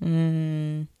up.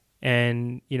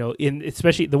 And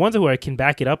especially the ones who can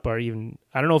back it up are even,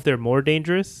 I don't know if they're more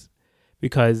dangerous,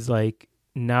 because like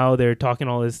now they're talking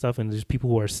all this stuff and there's people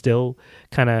who are still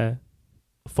kind of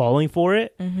falling for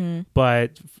it.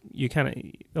 But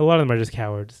a lot of them are just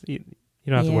cowards. You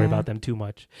don't have to worry about them too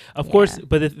much, of course.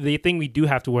 But the thing we do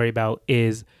have to worry about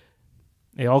is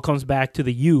it all comes back to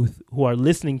the youth who are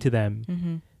listening to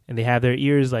them, and they have their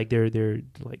ears like they're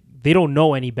like they don't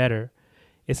know any better.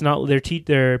 It's not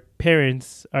their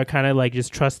parents are kind of like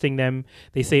just trusting them.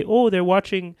 They say, oh, they're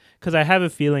watching, because I have a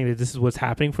feeling that this is what's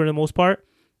happening for the most part.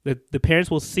 The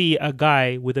parents will see a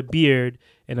guy with a beard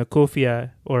and a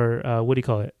kofia, or what do you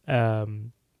call it? What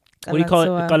do you call it?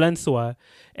 Kalansua,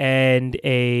 and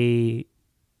a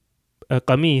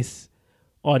kamis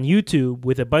on YouTube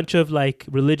with a bunch of like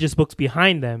religious books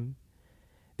behind them.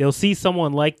 They'll see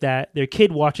someone like that, their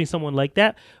kid watching someone like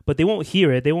that, but they won't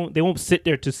hear it. They won't sit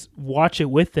there to watch it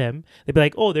with them. They'll be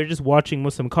like, oh, they're just watching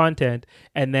Muslim content.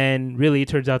 And then really it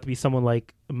turns out to be someone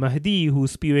like Mahdi who's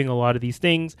spewing a lot of these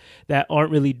things that aren't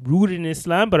really rooted in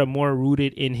Islam, but are more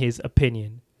rooted in his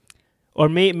opinion. Or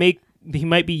he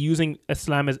might be using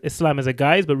Islam as a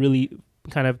guise, but really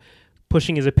kind of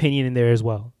pushing his opinion in there as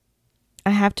well.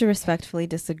 I have to respectfully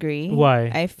disagree.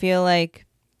 Why? I feel like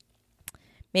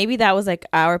maybe that was like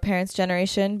our parents'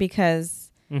 generation,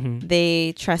 because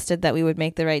they trusted that we would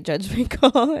make the right judgment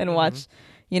call and watch,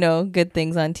 good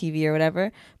things on TV or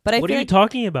whatever. But what are you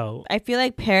talking about? I feel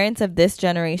like parents of this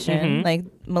generation, like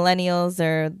millennials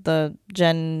or the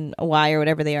Gen Y or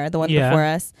whatever they are, the ones before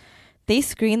us, they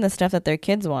screen the stuff that their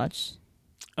kids watch.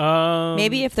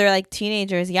 Maybe if they're like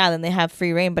teenagers, then they have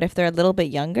free reign. But if they're a little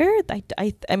bit younger,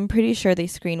 I'm pretty sure they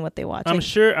screen what they watch. I'm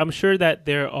sure that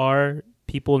there are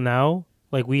people now.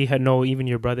 Like we know even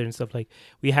your brother and stuff, like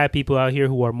we have people out here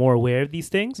who are more aware of these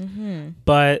things.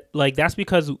 But like that's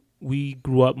because we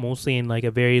grew up mostly in like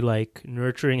a very like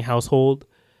nurturing household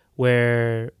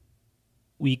where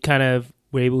we kind of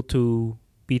were able to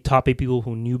be taught by people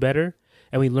who knew better,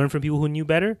 and we learned from people who knew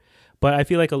better. But I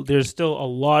feel like there's still a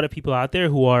lot of people out there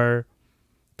who are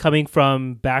coming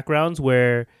from backgrounds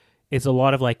where it's a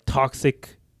lot of like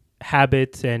toxic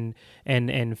habits and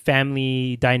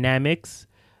family dynamics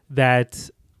that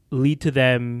lead to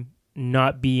them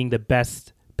not being the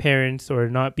best parents, or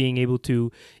not being able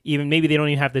to, even maybe they don't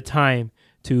even have the time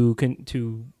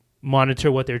to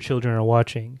monitor what their children are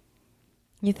watching.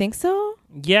 You think so?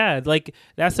 Yeah, like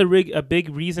that's a big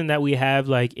reason that we have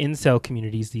like incel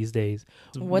communities these days.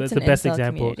 What's the best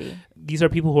example? Community? These are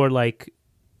people who are like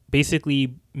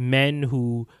basically men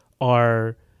who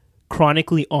are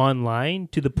chronically online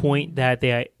to the point that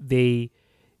they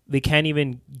can't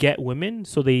even get women,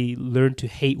 so they learn to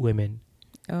hate women.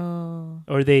 Oh.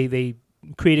 Or they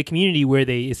create a community where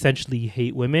they essentially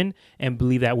hate women and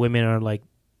believe that women are like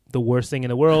the worst thing in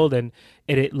the world, and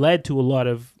it led to a lot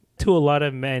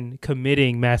of men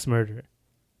committing mass murder.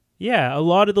 Yeah, a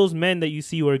lot of those men that you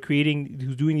see who's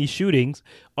doing these shootings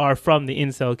are from the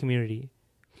incel community.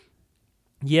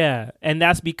 Yeah, and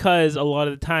that's because a lot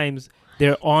of the times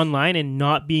they're online and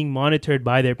not being monitored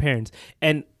by their parents.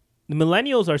 And the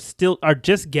millennials are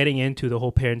just getting into the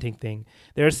whole parenting thing.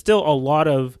 There's still a lot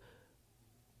of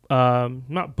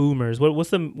not boomers.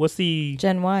 What's the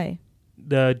Gen Y?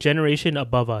 The generation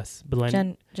above us,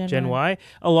 Gen Y.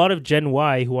 A lot of Gen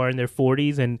Y who are in their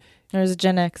 40s and there's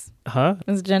Gen X. Huh?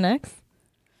 Is Gen X?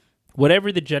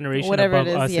 Whatever the generation above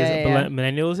us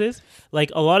millennials is,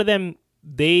 like a lot of them,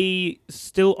 they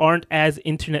still aren't as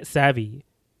internet savvy.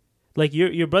 Like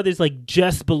your brother's like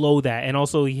just below that, and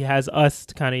also he has us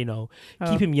to kind of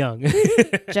keep him young.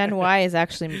 Gen Y is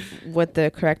actually what the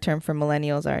correct term for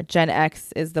millennials are. Gen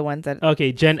X is the ones that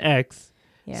Gen X.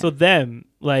 Yeah. So them,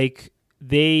 like,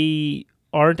 they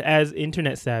aren't as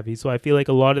internet savvy. So I feel like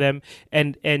a lot of them,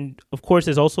 and of course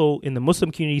there's also in the Muslim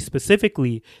community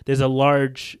specifically, there's a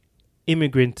large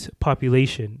immigrant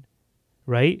population,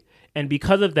 right? And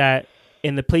because of that,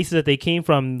 in the places that they came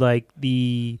from, like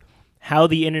how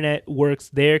the internet works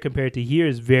there compared to here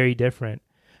is very different.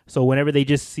 So whenever they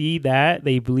just see that,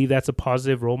 they believe that's a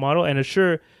positive role model. And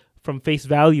sure, from face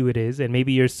value it is. And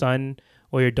maybe your son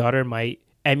or your daughter might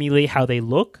emulate how they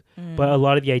look. But a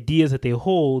lot of the ideas that they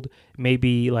hold may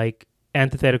be like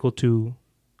antithetical to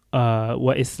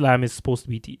what Islam is supposed to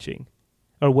be teaching.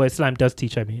 Or what Islam does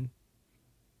teach, I mean.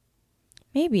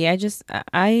 Maybe.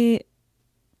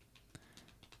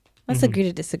 Let's agree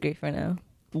to disagree for now.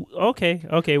 Okay.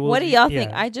 Well, what do y'all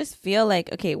think? I just feel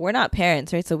like, okay, we're not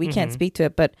parents, right? So we can't speak to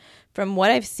it. But from what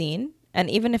I've seen, and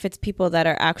even if it's people that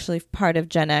are actually part of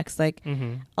Gen X, like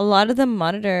a lot of them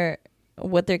monitor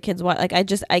what their kids want. Like I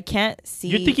can't see.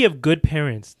 You're thinking of good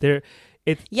parents.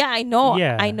 I know.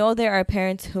 Yeah. I know there are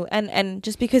parents who, and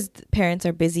just because parents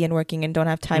are busy and working and don't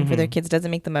have time for their kids doesn't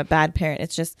make them a bad parent.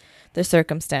 It's just their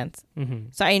circumstance.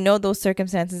 So I know those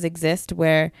circumstances exist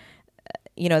where,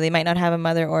 they might not have a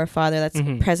mother or a father that's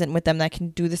present with them that can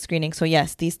do the screening. So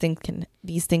yes, these things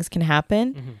can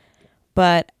happen.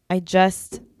 But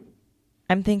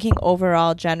I'm thinking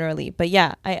overall generally. But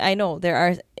yeah, I know there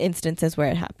are instances where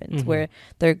it happens, where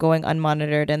they're going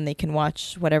unmonitored and they can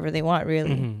watch whatever they want,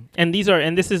 really. And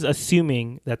this is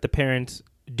assuming that the parents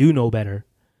do know better.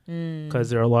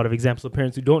 Because there are a lot of examples of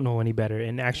parents who don't know any better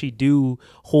and actually do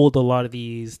hold a lot of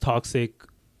these toxic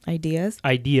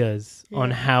ideas on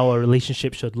how a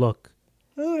relationship should look.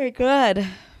 Oh my God.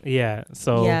 Yeah.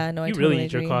 So no, I you totally really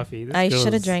need agree. your coffee. I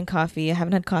should have drank coffee. I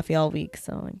haven't had coffee all week.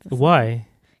 So why?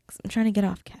 I'm trying to get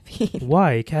off caffeine.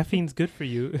 Why? Caffeine's good for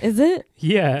you. Is it?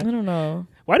 Yeah. I don't know.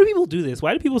 Why do people do this?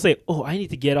 Why do people say, "Oh, I need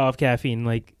to get off caffeine"?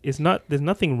 Like there's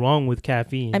nothing wrong with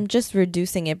caffeine. I'm just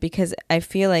reducing it because I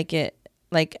feel like it,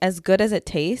 like as good as it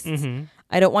tastes,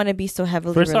 I don't want to be so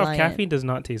heavily First reliant. off, caffeine does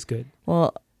not taste good.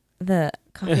 Well, the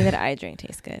coffee that I drink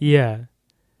tastes good. Yeah.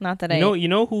 Not that you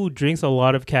know who drinks a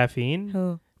lot of caffeine?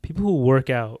 Who? People who work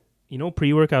out.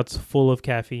 Pre-workout's full of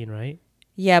caffeine, right?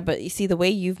 Yeah, but you see the way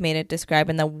you've made it describe,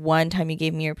 and the one time you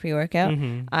gave me your pre-workout,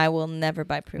 I will never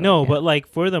buy pre-workout. No, but like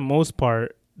for the most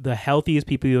part, the healthiest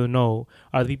people you'll know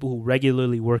are the people who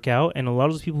regularly work out, and a lot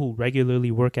of those people who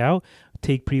regularly work out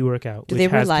take pre-workout, which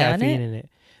has caffeine in it.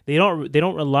 They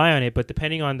don't rely on it, but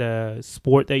depending on the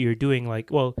sport that you're doing, like,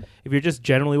 well, if you're just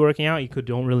generally working out,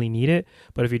 don't really need it.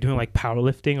 But if you're doing like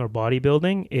powerlifting or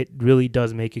bodybuilding, it really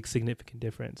does make a significant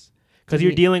difference because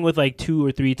you're dealing with like 2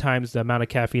 or 3 times the amount of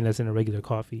caffeine that's in a regular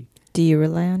coffee. Do you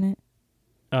rely on it?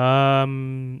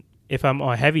 If I'm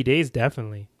on heavy days,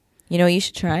 definitely. You know what you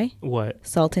should try? What?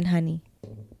 Salt and honey.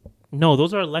 No,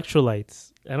 those are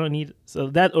electrolytes. I don't need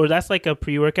that's like a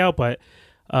pre-workout, but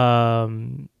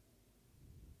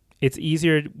it's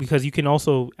easier because you can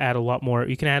also add a lot more.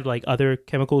 You can add like other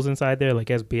chemicals inside there, like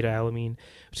as beta-alanine,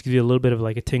 which gives you a little bit of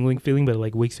like a tingling feeling, but it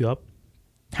like wakes you up.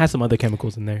 Has some other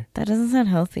chemicals in there. That doesn't sound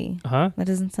healthy. Huh? That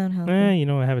doesn't sound healthy.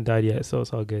 I haven't died yet, so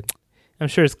it's all good. I'm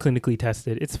sure it's clinically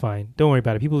tested. It's fine. Don't worry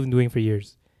about it. People have been doing it for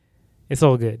years. It's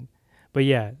all good. But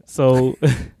yeah, so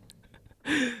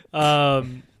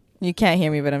you can't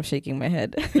hear me, but I'm shaking my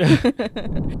head.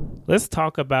 Let's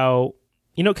talk about,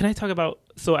 can I talk about,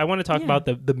 so I want to talk about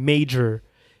the major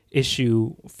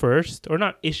issue first, or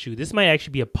not issue. This might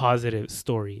actually be a positive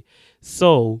story.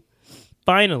 So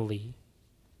finally,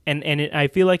 I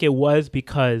feel like it was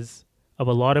because of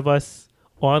a lot of us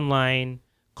online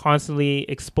constantly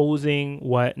exposing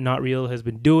what Not Real has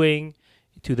been doing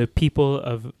to the people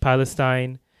of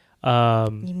Palestine.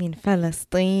 You mean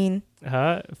Palestine?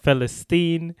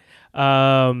 Palestine,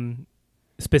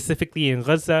 specifically in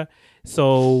Gaza.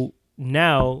 So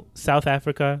now South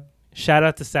Africa, shout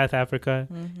out to South Africa.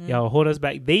 Y'all hold us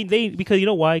back. They because you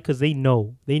know why? Because they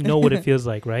know what it feels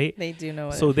like, right? They do know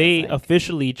what so it they feels like.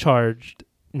 officially charged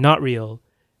Not Real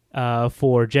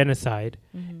for genocide.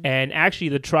 And actually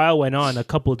the trial went on a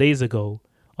couple days ago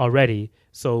already.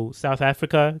 So South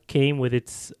Africa came with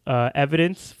its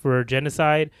evidence for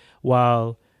genocide,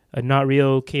 while Not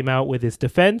Real came out with its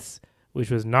defense,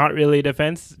 which was not really a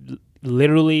defense.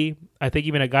 Literally, I think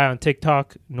even a guy on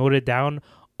TikTok noted down,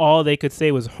 all they could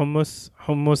say was hummus,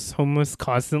 hummus, hummus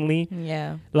constantly.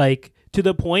 Yeah. Like to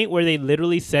the point where they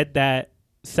literally said that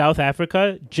South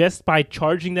Africa, just by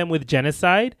charging them with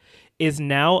genocide, is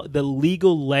now the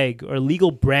legal leg or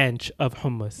legal branch of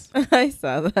hummus. I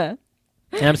saw that.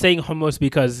 And I'm saying hummus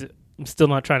because I'm still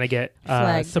not trying to get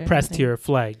suppressed here,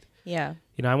 flagged. Yeah.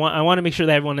 I want to make sure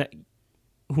that everyone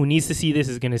who needs to see this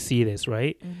is going to see this,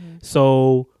 right?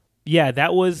 So, yeah,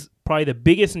 that was probably the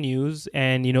biggest news.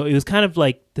 And, it was kind of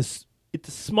like it's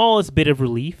the smallest bit of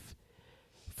relief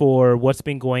for what's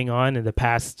been going on in the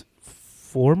past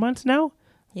 4 months now.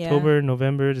 Yeah. October,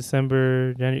 November,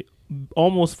 December, January,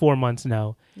 almost 4 months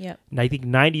now. Yep. And I think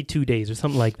 92 days or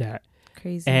something like that.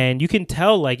 crazy. And you can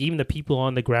tell, like, even the people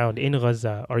on the ground in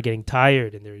Gaza are getting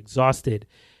tired and they're exhausted,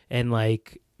 and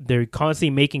like they're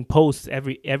constantly making posts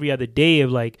every other day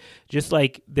of like, just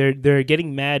like they're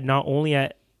getting mad not only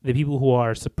at the people who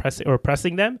are suppressing or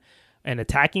oppressing them and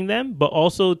attacking them, but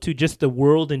also to just the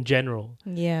world in general.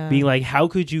 Yeah. Being like, how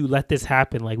could you let this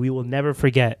happen? Like, we will never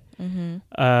forget.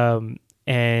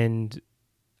 And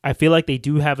I feel like they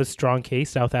do have a strong case,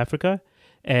 South Africa.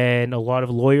 And a lot of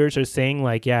lawyers are saying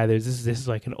like, yeah, this is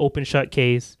like an open shut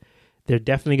case. They're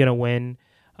definitely going to win.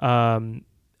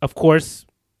 Of course,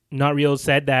 Not Real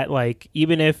said that like,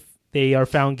 even if they are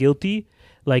found guilty,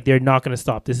 like they're not going to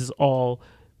stop. This is all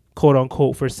quote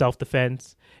unquote for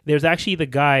self-defense. There's actually the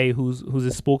guy who's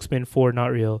a spokesman for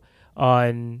Not Real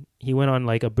he went on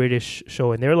like a British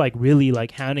show, and they're like really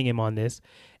like hounding him on this,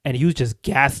 and he was just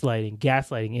gaslighting,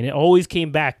 and it always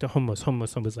came back to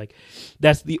hummus. Like,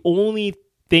 that's the only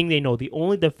thing they know. The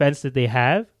only defense that they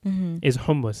have is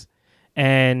hummus.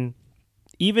 And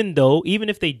even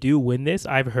if they do win this,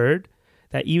 I've heard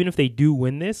that even if they do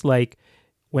win this, like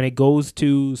when it goes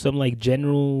to some like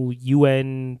general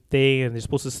UN thing and they're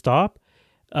supposed to stop,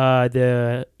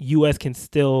 the US can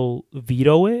still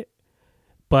veto it,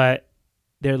 but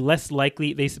they're less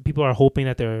likely. People are hoping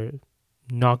that they're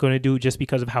not going to do it just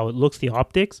because of how it looks, the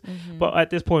optics. But at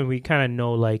this point, we kind of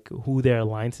know like who their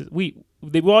alliance is.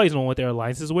 They've always known what their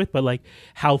alliance is with, but like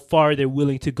how far they're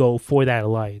willing to go for that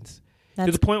alliance.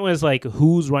 To the point was like,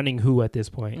 who's running who at this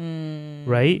point,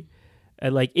 right?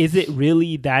 And like, is it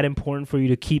really that important for you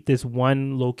to keep this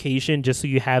one location just so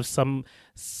you have some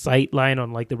sight line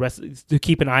on like the rest, to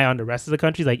keep an eye on the rest of the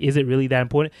countries? Like, is it really that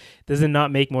important? Does it not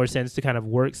make more sense to kind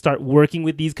of start working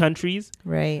with these countries?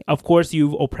 Right. Of course,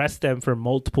 you've oppressed them for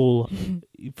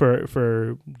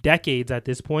for decades at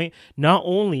this point. I'm not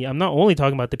only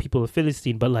talking about the people of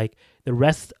Philistine, but like the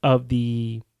rest of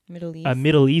the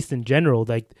Middle East in general.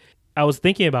 Like, I was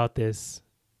thinking about this,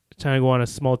 trying to go on a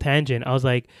small tangent. I was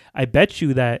like, I bet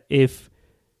you that if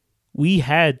we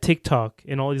had TikTok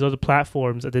and all these other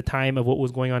platforms at the time of what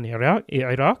was going on in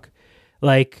Iraq,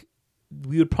 like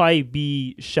we would probably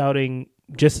be shouting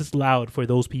just as loud for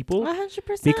those people.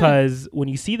 100%. Because when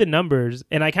you see the numbers,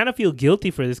 and I kind of feel guilty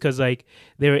for this because like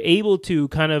they were able to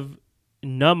kind of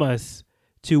numb us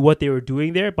to what they were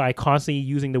doing there by constantly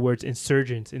using the words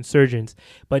insurgents,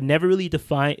 but never really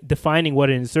defining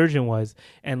what an insurgent was.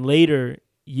 And later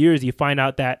years, you find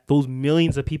out that those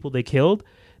millions of people they killed,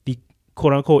 the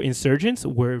quote unquote insurgents,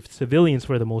 were civilians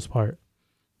for the most part,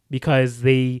 because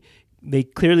they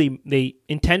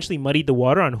intentionally muddied the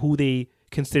water on who they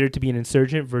considered to be an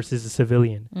insurgent versus a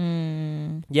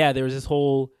civilian. Yeah, there was this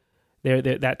whole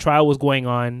that trial was going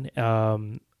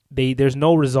on. There's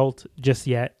no result just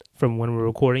yet from when we're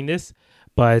recording this,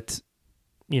 but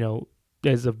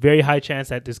there's a very high chance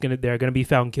that they're gonna be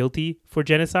found guilty for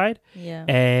genocide. Yeah.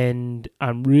 And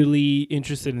I'm really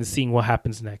interested in seeing what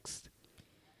happens next.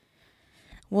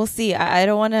 We'll see. I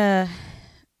don't want to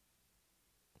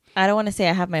say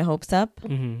I have my hopes up,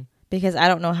 because I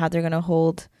don't know how they're gonna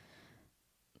hold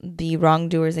the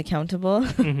wrongdoers accountable.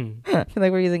 I feel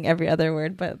like we're using every other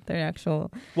word, but they're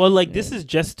actual. Well, like this is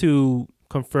just to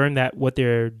confirm that what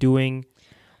they're doing.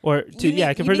 Or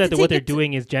confirm that what they're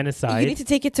doing is genocide. You need to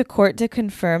take it to court to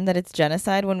confirm that it's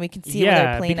genocide when we can see it with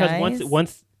our plain eyes. Yeah, because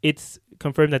once it's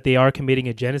confirmed that they are committing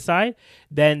a genocide,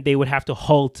 then they would have to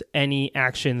halt any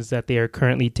actions that they are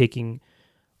currently taking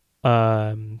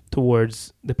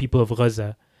towards the people of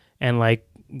Gaza, and like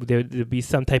there'd be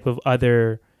some type of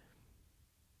other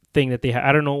thing that they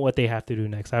I don't know what they have to do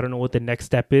next. I don't know what the next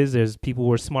step is. There's people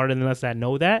who are smarter than us that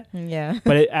know that. Yeah,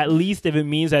 but at least if it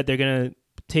means that they're gonna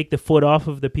take the foot off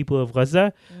of the people of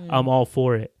Gaza, I'm all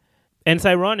for it. And it's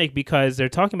ironic because they're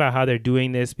talking about how they're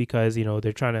doing this because,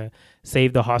 they're trying to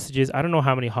save the hostages. I don't know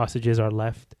how many hostages are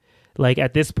left. Like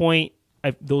at this point,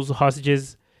 those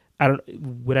hostages,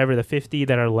 whatever the 50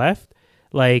 that are left,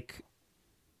 like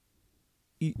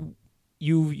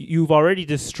you've already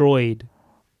destroyed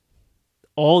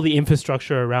all the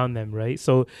infrastructure around them, right?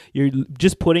 So you're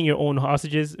just putting your own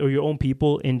hostages or your own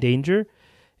people in danger.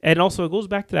 And also, it goes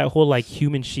back to that whole like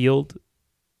human shield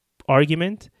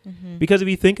argument, because if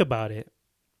you think about it,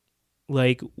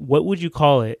 like what would you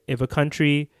call it if a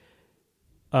country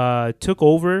took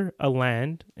over a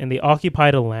land and they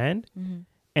occupied a land, and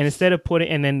instead of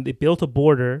and then they built a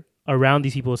border around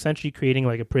these people, essentially creating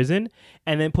like a prison,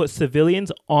 and then put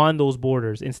civilians on those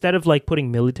borders instead of like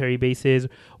putting military bases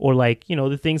or like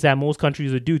the things that most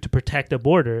countries would do to protect a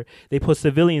border. They put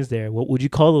civilians there. What would you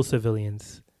call those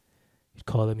civilians?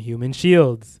 Call them human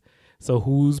shields. So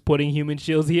who's putting human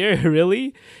shields here?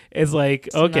 Really? It's like,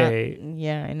 It's okay.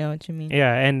 yeah, I know what you mean.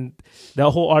 Yeah, and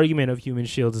the whole argument of human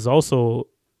shields is also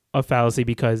a fallacy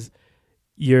because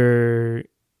you're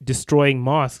destroying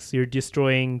mosques, you're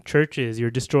destroying churches,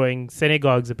 you're destroying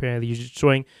synagogues. Apparently, you're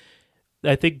destroying.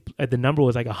 I think the number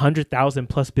was like 100,000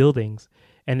 plus buildings,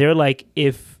 and they're like,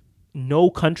 if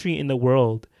no country in the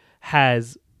world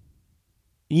has,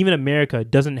 even America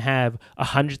doesn't have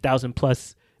 100,000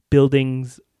 plus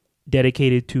buildings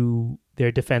dedicated to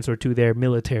their defense or to their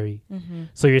military. Mm-hmm.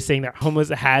 So you're saying that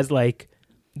Hamas has like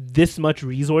this much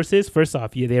resources? First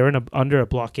off, yeah, they were under a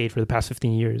blockade for the past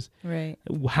 15 years. Right.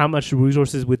 How much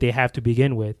resources would they have to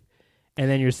begin with? And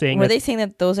then you're saying were they saying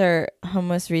that those are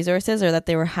Hamas resources, or that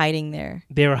they were hiding there?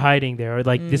 They were hiding there, or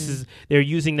like they're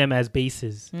using them as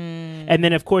bases. And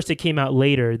then of course it came out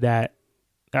later that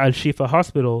Al Shifa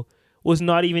Hospital was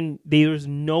not even, there was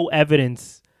no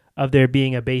evidence of there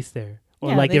being a base there.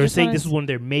 Or Yeah, like they were just saying wanna this is one of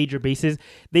their major bases.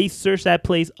 They searched that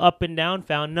place up and down,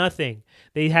 found nothing.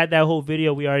 They had that whole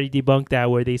video, we already debunked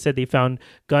that, where they said they found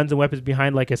guns and weapons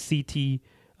behind like a CT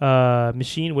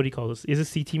machine. What do you call this? Is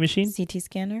it CT machine? CT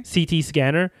scanner. CT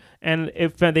scanner. And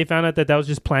they found out that was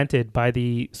just planted by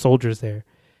the soldiers there.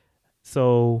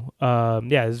 So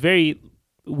yeah, it's very,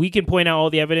 we can point out all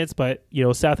the evidence, but you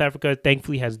know, South Africa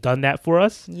thankfully has done that for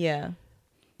us. Yeah.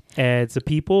 And it's a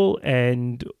people,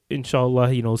 and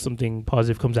inshallah, you know, something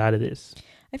positive comes out of this.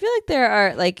 I feel like there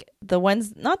are like the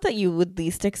ones, not that you would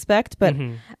least expect, but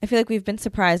I feel like we've been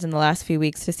surprised in the last few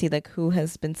weeks to see like who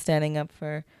has been standing up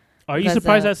for. Are you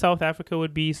surprised that South Africa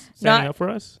would be standing up for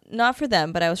us? Not for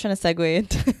them, but I was trying to segue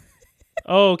into.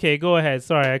 Oh, okay. Go ahead.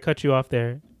 Sorry, I cut you off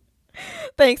there.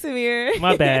 Thanks, Amir.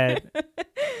 My bad.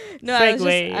 No,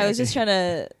 I was just trying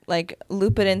to like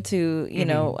loop it into, you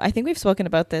know, I think we've spoken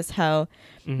about this, how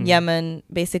Yemen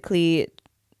basically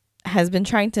has been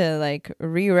trying to like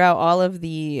reroute all of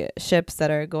the ships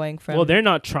that are going from. Well, they're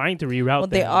not trying to reroute. Well,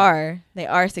 them. They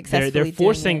are successfully. They're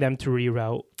forcing them to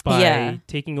reroute by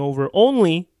taking over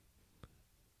only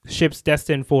ships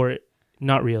destined for it,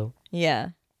 not real. Yeah.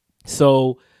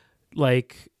 So,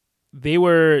 like, they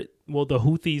were, well, the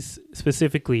Houthis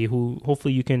specifically, who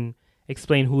hopefully you can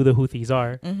explain who the Houthis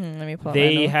are. Let me pull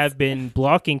They have been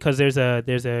blocking because there's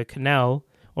a canal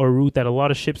or route that a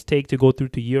lot of ships take to go through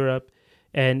to Europe,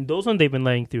 and those ones they've been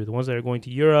letting through. The ones that are going to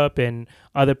Europe and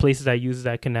other places that use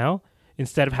that canal,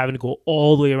 instead of having to go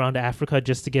all the way around to Africa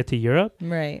just to get to Europe.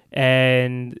 Right.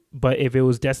 But if it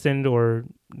was destined or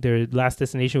their last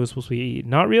destination was supposed to be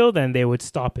not real, then they would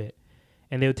stop it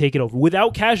and they would take it over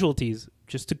without casualties.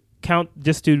 Just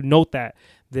to note that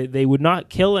they would not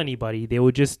kill anybody. They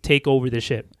would just take over the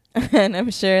ship. And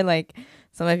I'm sure like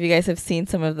some of you guys have seen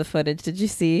some of the footage. Did you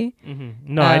see?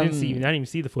 No, I didn't even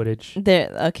see the footage.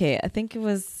 Okay, I think it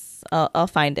was. I'll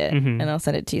find it and I'll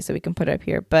send it to you so we can put it up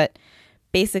here. But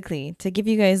basically, to give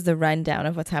you guys the rundown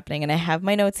of what's happening, and I have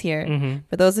my notes here.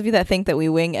 For those of you that think that we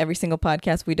wing every single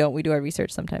podcast, we don't. We do our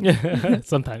research sometimes.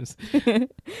 Sometimes.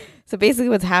 So basically,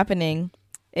 what's happening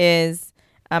is,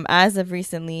 as of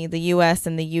recently, the U.S.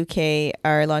 and the U.K.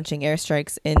 are launching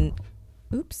airstrikes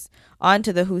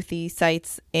onto the Houthi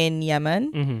sites in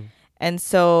Yemen. And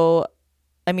so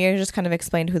Amir just kind of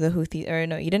explained who the Houthi, or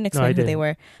no, you didn't explain who they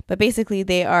were, but basically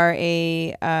they are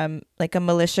a like a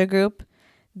militia group.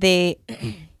 They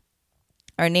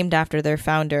are named after their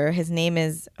founder. His name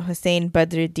is Hussein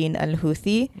Badruddin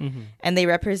al-Houthi, and they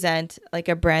represent like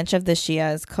a branch of the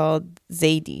Shias called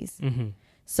Zaydis.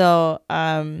 So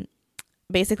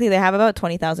basically they have about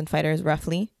 20,000 fighters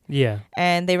roughly. Yeah.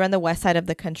 And they run the west side of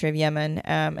the country of Yemen.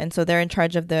 And so they're in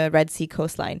charge of the Red Sea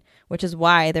coastline, which is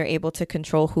why they're able to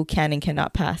control who can and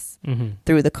cannot pass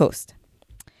through the coast.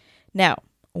 Now,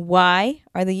 why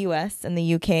are the US and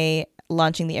the UK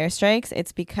launching the airstrikes?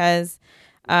 It's because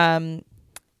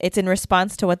it's in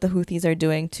response to what the Houthis are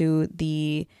doing to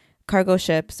the cargo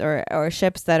ships or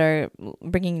ships that are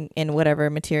bringing in whatever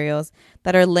materials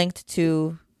that are linked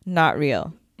to not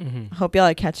real. Hope y'all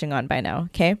are catching on by now,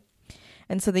 okay?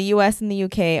 And so the US and the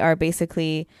UK are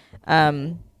basically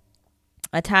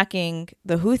attacking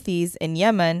the Houthis in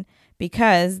Yemen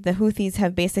because the Houthis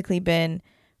have basically been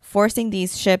forcing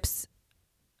these ships.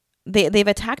 They've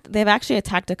actually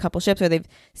attacked a couple ships, or they've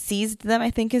seized them, I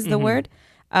think is the word.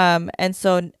 And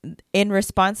so in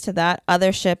response to that,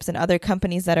 other ships and other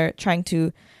companies that are trying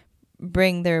to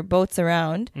bring their boats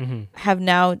around have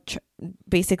now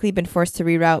basically been forced to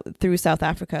reroute through South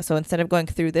Africa. So instead of going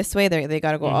through this way, they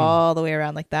got to go all the way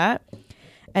around like that.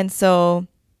 And so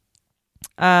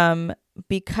back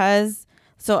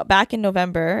in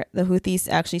November, the Houthis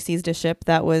actually seized a ship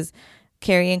that was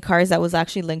carrying cars that was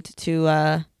actually linked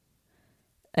to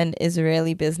an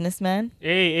Israeli businessman.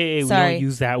 Hey, we Sorry. don't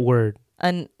use that word.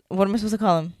 And what am I supposed to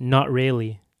call him? Not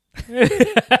really.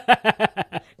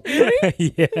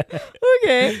 Yeah.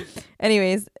 Okay.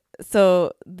 Anyways,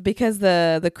 so because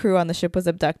the crew on the ship was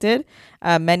abducted,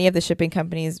 many of the shipping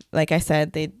companies, like I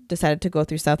said, they decided to go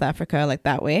through South Africa like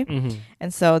that way. Mm-hmm.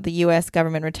 And so the U.S.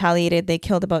 government retaliated. They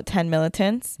killed about 10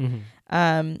 militants. Mm-hmm.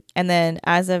 And then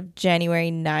as of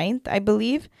January 9th, I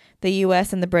believe, the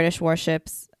U.S. and the British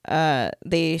warships,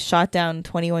 they shot down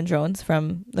 21 drones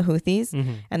from the Houthis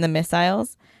Mm-hmm. and the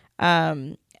missiles.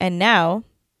 And now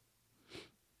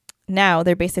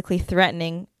they're basically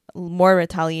threatening more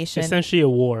retaliation. Essentially a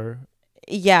war.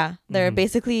 Yeah, they're Mhm.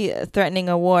 basically threatening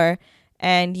a war.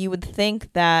 And you would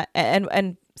think that,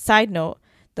 and side note,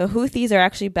 the Houthis are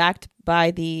actually backed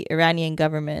by the Iranian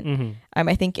government. Mm-hmm.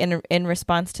 I think in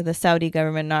response to the Saudi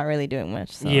government not really doing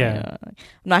much. So, Yeah. I'm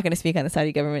not going to speak on the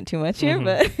Saudi government too much here, Mhm.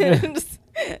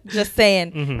 but just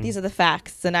saying, Mhm. these are the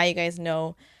facts. So now you guys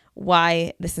know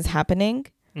why this is happening.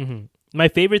 Mm-hmm. My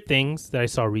favorite things that I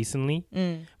saw recently,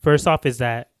 Mm. first off, is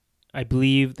that I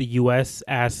believe the U.S.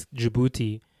 asked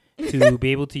Djibouti to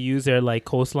be able to use their like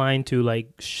coastline to like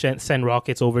send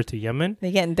rockets over to Yemen,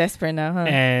 They're getting desperate now, huh?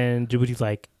 and Djibouti's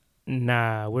like,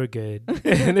 "Nah, we're good."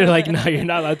 And they're like, "Nah, you're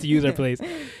not allowed to use our place."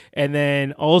 And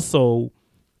then also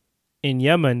in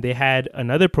Yemen, they had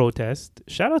another protest.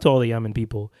 Shout out to all the Yemen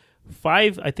people.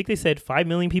 I think they said 5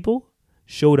 million people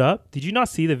showed up. Did you not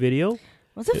see the video?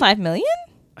 Was it 5 million?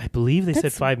 I believe they said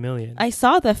That's- 5 million. I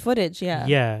saw the footage, yeah.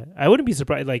 Yeah, I wouldn't be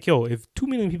surprised. Like, yo, if 2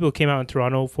 million people came out in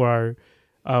Toronto for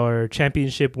our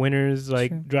championship winners,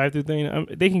 like True. drive-through thing,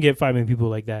 they can get 5 million people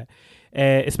like that,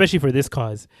 especially for this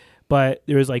cause. But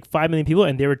there was like 5 million people,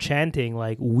 and they were chanting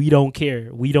like, "We don't care,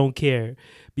 we don't care,"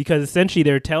 because essentially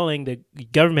they're telling the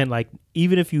government like,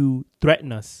 even if you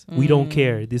threaten us, we don't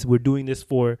care. We're doing this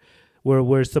for,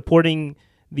 we're supporting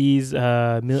these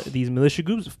these militia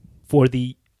groups for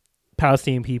the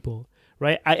Palestinian people,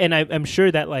 right? I'm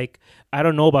sure that, like, I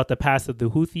don't know about the past of the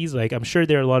Houthis. Like, I'm sure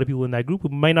there are a lot of people in that group who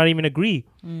might not even agree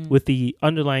with the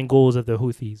underlying goals of the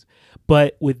Houthis.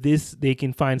 But with this, they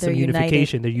can find They're some united.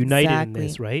 unification. They're united in Exactly.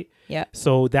 this, right? Yeah.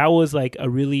 So that was like a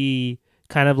really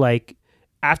kind of like,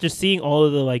 after seeing all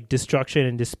of the like destruction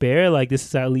and despair, like this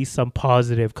is at least some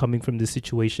positive coming from this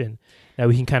situation that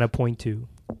we can kind of point to.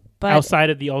 But Outside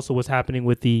of the also what's happening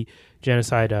with the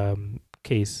genocide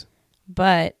case.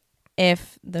 But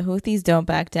if the Houthis don't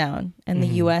back down and the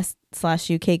Mhm.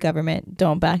 US/UK government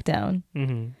don't back down,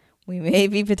 Mm-hmm. we may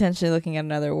be potentially looking at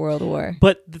another world war.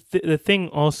 But the thing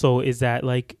also is that,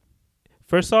 like,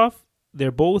 first off,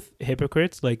 they're both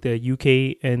hypocrites, like the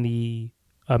UK and the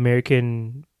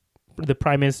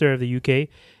Prime Minister of the UK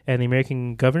and the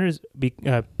American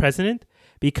president,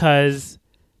 because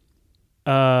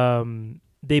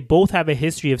they both have a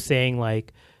history of saying,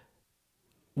 like,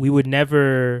 we would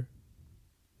never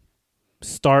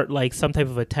start like some type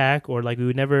of attack, or like we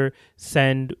would never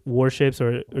send warships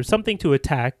or something to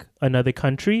attack another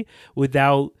country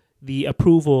without the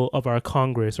approval of our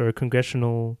Congress or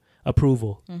congressional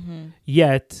approval. Mm-hmm.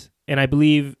 Yet, and I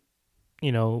believe,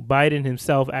 Biden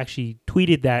himself actually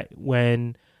tweeted that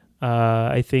when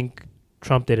I think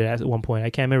Trump did it at one point. I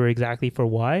can't remember exactly for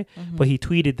why, but he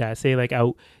tweeted that, saying like,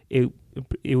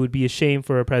 it would be a shame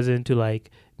for a president to like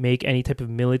make any type of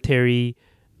military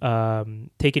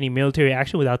take any military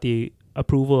action without the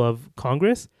approval of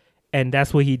Congress. And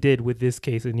that's what he did with this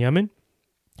case in Yemen.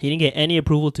 He didn't get any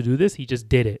approval to do this. He just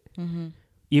did it. Mm-hmm.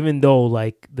 Even though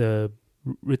like the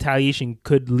retaliation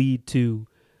could lead to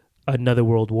another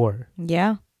world war.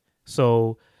 Yeah.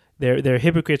 So they're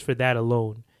hypocrites for that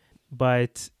alone.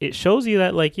 But it shows you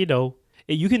that, like,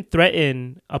 you can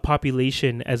threaten a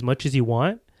population as much as you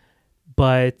want,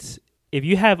 but if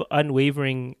you have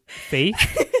unwavering faith,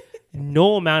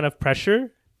 no amount of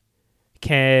pressure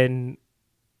can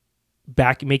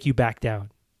make you back down.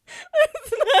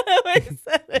 That's not how I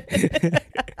said it.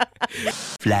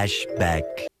 Flashback.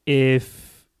 If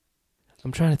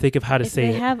I'm trying to think of how to If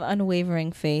say they it. have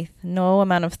unwavering faith, no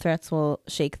amount of threats will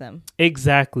shake them.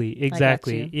 Exactly.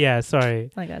 you. Yeah,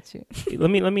 sorry. I got you.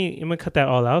 I'm gonna cut that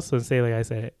all out so and say like I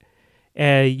said it.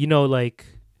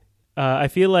 I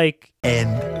feel like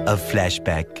End of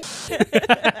flashback.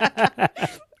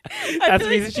 that's the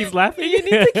reason she's laughing. You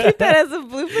need to keep that as a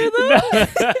blooper,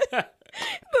 though.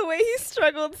 The way he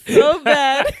struggled so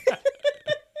bad.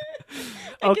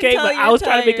 Okay, tell but I you're was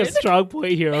trying to make a tired. strong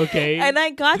point here, okay? And I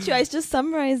got you. I just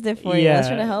summarized it for you. I was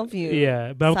trying to help you.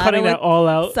 Yeah, but I'm Sada cutting that with- all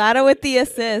out. Sada with the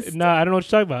assist. No, I don't know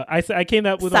what you're talking about. I came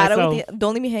up with Sada myself. with the.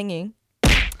 Don't leave me hanging.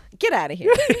 Get out of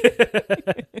here.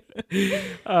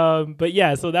 But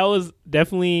yeah, so that was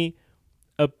definitely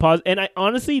a pause. And I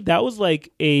honestly, that was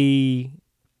like a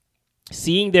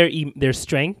seeing their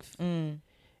strength. And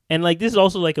like this is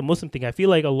also like a Muslim thing. I feel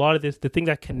like a lot of this, the thing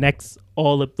that connects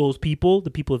all of those people,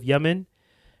 the people of Yemen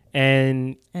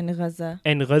and Gaza,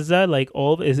 like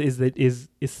all of is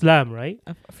Islam, right?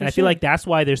 And I feel like that's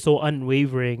why they're so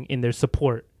unwavering in their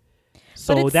support.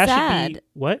 So that sad. should be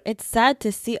what? It's sad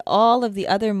to see all of the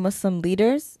other Muslim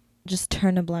leaders just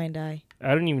turn a blind eye.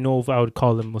 I don't even know if I would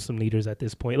call them Muslim leaders at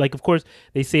this point. Like, of course,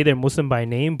 they say they're Muslim by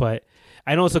name, but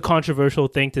I know it's a controversial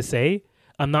thing to say.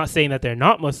 I'm not saying that they're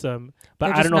not Muslim,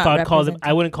 but I don't know if I would call them.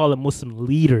 I wouldn't call them Muslim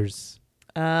leaders.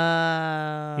 You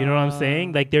know what I'm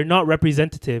saying? Like, they're not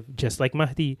representative, just like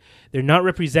Mahdi. They're not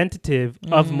representative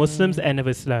of Muslims and of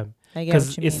Islam.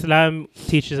 Because Islam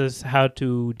teaches us how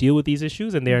to deal with these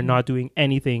issues, and they are not doing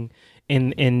anything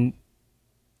in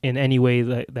any way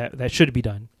that should be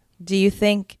done. Do you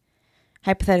think,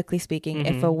 hypothetically speaking,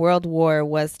 if a world war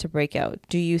was to break out,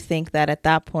 do you think that at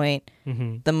that point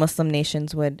the Muslim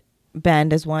nations would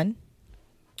band as one?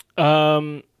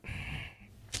 No,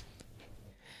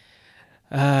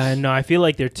 I feel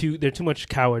like they're too much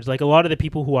cowards. Like a lot of the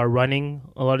people who are running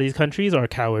a lot of these countries are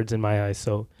cowards in my eyes.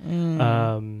 So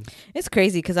it's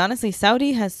crazy because honestly,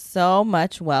 Saudi has so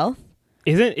much wealth.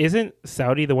 Isn't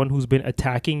Saudi the one who's been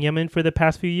attacking Yemen for the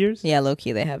past few years? Yeah, low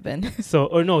key they have been. It's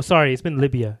been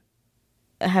Libya.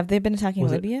 Have they been attacking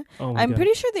Libya? Oh I'm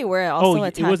pretty sure they were also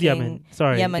attacking it was Yemen.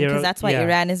 Sorry, Yemen, because that's why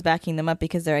Iran is backing them up,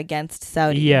 because they're against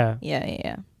Saudi.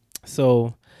 Yeah.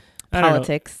 So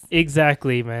politics.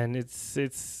 Exactly, man.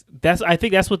 I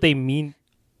think that's what they mean.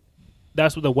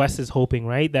 That's what the West is hoping,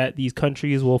 right? That these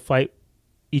countries will fight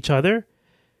each other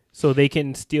so they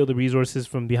can steal the resources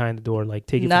from behind the door, like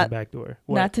take it from the back door.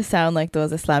 What? Not to sound like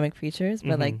those Islamic preachers,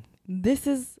 but like this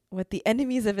is what the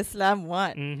enemies of Islam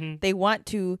want. They want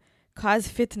to cause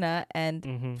fitna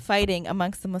and fighting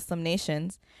amongst the Muslim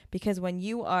nations, because when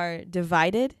you are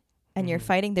divided and you're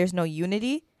fighting, there's no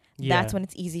unity. That's when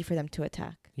it's easy for them to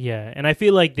attack. Yeah, and I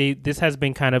feel like this has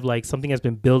been kind of like something has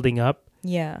been building up.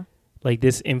 Yeah. Like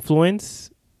this influence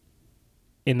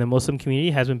in the Muslim community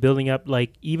has been building up,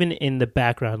 like even in the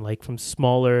background, like from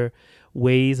smaller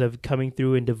ways of coming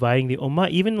through and dividing the ummah,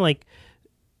 even like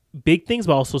big things,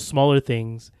 but also smaller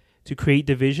things to create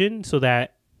division, so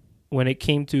that when it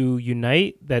came to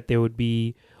unite, that there would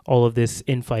be all of this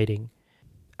infighting.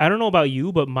 I don't know about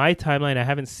you, but my timeline, I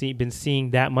haven't been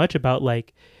seeing that much about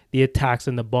like the attacks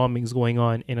and the bombings going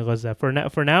on in Gaza. For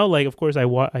now, like of course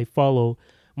I follow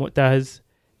Mu'taz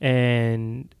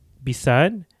and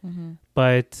Bisan,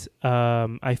 but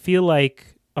I feel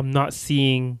like I'm not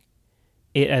seeing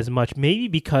it as much. Maybe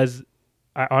because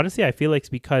I feel like it's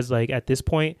because like at this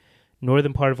point,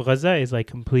 northern part of Gaza is like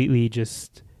completely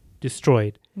just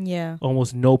destroyed. Yeah,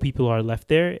 almost no people are left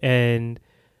there, and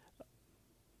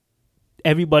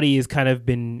everybody is kind of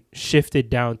been shifted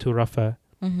down to Rafah,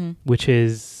 which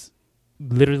is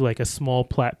literally like a small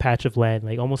patch of land,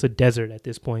 like almost a desert at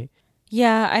this point.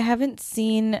 Yeah, I haven't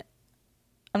seen.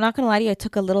 I'm not gonna lie to you. I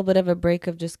took a little bit of a break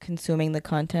of just consuming the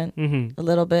content a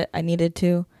little bit. I needed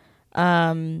to,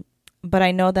 but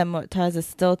I know that Mu'taz is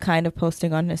still kind of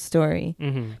posting on his story,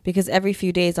 because every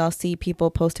few days I'll see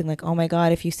people posting like, "Oh my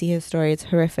God, if you see his story, it's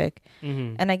horrific,"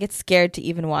 and I get scared to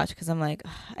even watch because I'm like,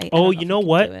 you know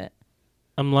what?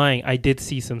 I'm lying. I did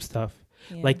see some stuff.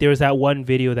 Yeah. Like there was that one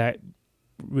video that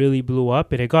really blew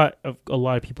up, and it got a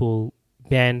lot of people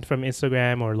banned from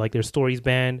Instagram, or like their stories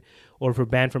banned, or for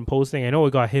banned from posting. I know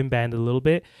it got him banned a little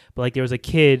bit, but like there was a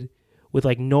kid with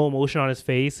like no emotion on his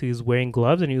face who's wearing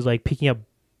gloves, and he was like picking up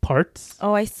parts.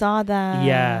 Oh, I saw that.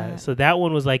 Yeah. So that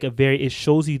one was like it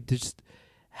shows you just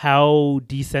how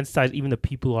desensitized even the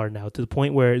people are now, to the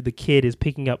point where the kid is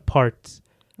picking up parts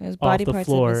off the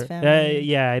floor.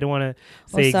 I don't want to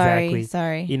say exactly.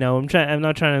 Sorry. You know, I'm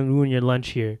not trying to ruin your lunch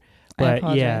here,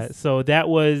 but yeah. So that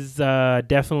was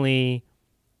definitely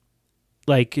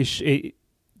like the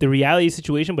reality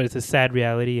situation, but it's a sad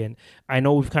reality, and I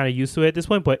know we've kind of used to it at this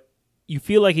point. But you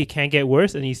feel like it can't get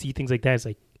worse, and you see things like that. It's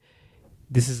like,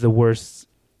 this is the worst.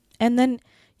 And then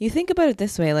you think about it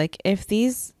this way: like if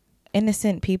these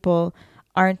innocent people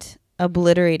aren't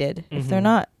obliterated, if they're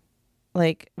not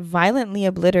like violently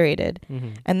obliterated,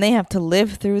 and they have to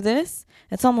live through this,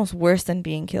 it's almost worse than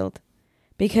being killed.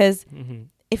 Because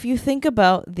if you think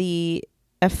about the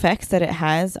effects that it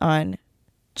has on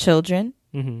children,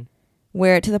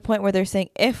 where to the point where they're saying,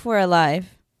 if we're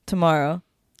alive tomorrow,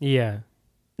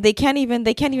 they can't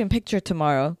even picture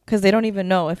tomorrow, because they don't even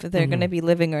know if they're going to be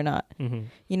living or not.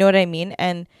 You know what I mean?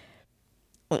 And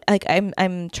like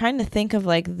I'm trying to think of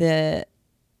like the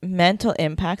mental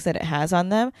impacts that it has on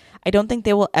them. I don't think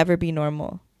they will ever be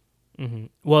normal.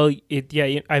 Well,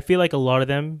 I feel like a lot of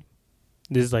them.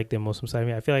 This is like the Muslim side of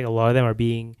me. I feel like a lot of them are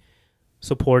being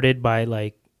supported by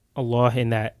like Allah in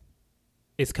that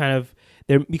it's kind of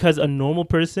they're because a normal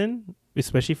person,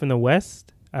 especially from the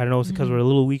West, I don't know, it's because we're a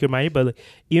little weaker minded, but like,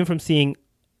 even from seeing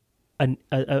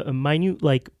a minute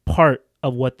like part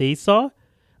of what they saw,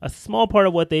 a small part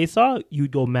of what they saw,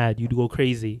 you'd go mad, you'd go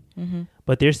crazy.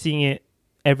 But they're seeing it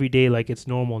every day like it's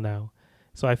normal now.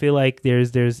 So I feel like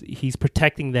there's he's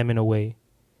protecting them in a way.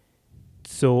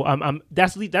 So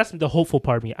that's the hopeful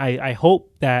part of me. I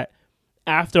hope that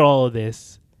after all of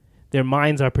this, their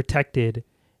minds are protected,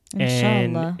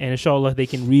 Inshallah. and inshallah they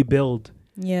can rebuild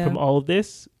Yeah. from all of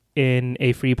this in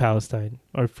a free Palestine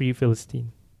or free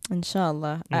Philistine.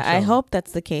 Inshallah. I Inshallah. hope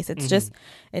that's the case. It's just,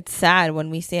 it's sad when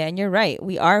we see it. And you're right.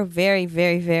 We are very,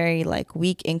 very, very like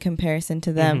weak in comparison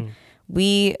to them.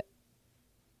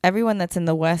 Everyone that's in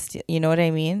the West, you know what I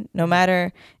mean? No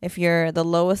matter if you're the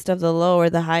lowest of the low or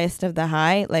the highest of the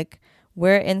high, like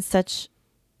we're in such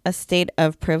a state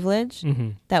of privilege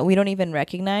that we don't even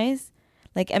recognize.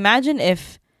 Like imagine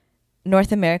if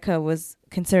North America was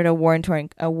considered a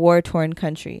war-torn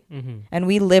country and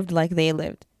we lived like they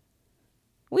lived.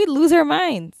 We'd lose our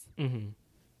minds. And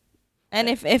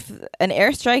if an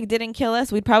airstrike didn't kill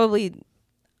us, we'd probably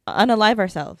unalive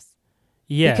ourselves.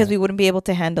 Yeah. Because we wouldn't be able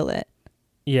to handle it.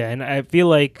 Yeah, and I feel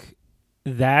like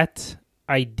that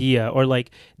idea or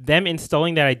like them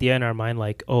installing that idea in our mind,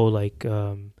 like, oh, like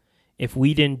if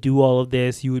we didn't do all of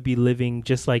this, you would be living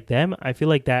just like them. I feel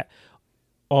like that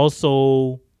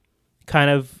also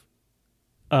kind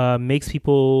of makes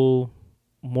people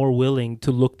more willing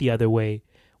to look the other way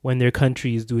when their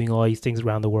country is doing all these things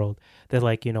around the world. They're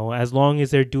like, you know, as long as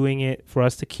they're doing it for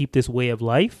us to keep this way of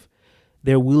life,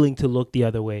 they're willing to look the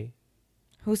other way.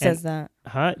 Who says that?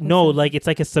 Huh? No, like it's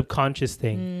like a subconscious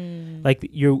thing. Like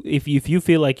if you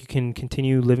feel like you can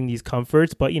continue living these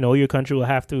comforts, but you know your country will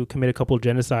have to commit a couple of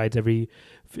genocides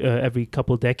every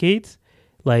couple of decades.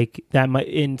 Like that might,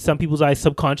 in some people's eyes,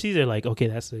 subconsciously, they're like, okay,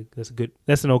 that's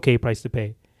an okay price to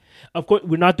pay. Of course,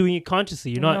 we're not doing it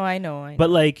consciously. You're not. No, I know.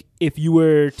 But like, if you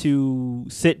were to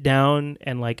sit down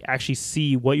and like actually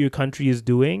see what your country is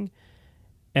doing,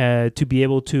 to be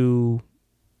able to,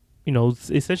 you know,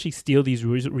 essentially steal these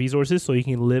resources so you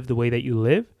can live the way that you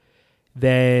live,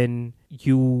 then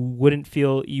you would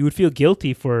feel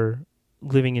guilty for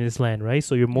living in this land, right?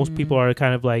 So most people are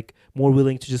kind of like more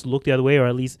willing to just look the other way, or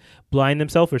at least blind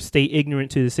themselves or stay ignorant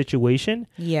to the situation.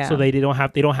 Yeah. So they don't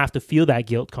have to feel that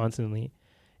guilt constantly.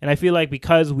 And I feel like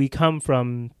because we come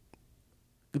from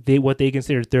what they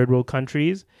consider third world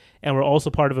countries, and we're also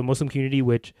part of a Muslim community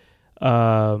which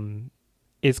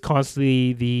is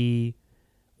constantly the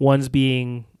ones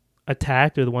being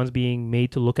attacked or the ones being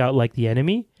made to look out like the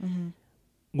enemy,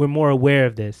 we're more aware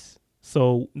of this.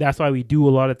 So that's why we do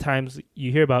a lot of times,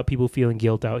 you hear about people feeling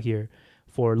guilt out here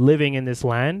for living in this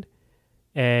land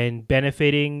and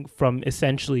benefiting from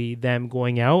essentially them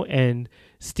going out and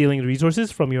stealing the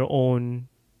resources from your own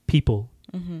people.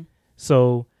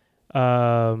 So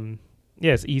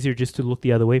it's easier just to look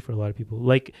the other way for a lot of people.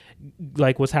 Like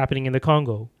what's happening in the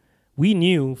Congo. We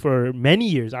knew for many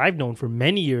years, I've known for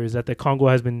many years, that the Congo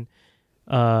has been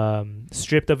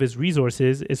stripped of its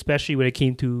resources, especially when it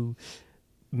came to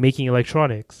making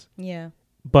electronics. Yeah.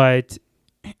 But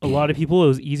a lot of people, it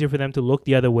was easier for them to look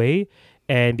the other way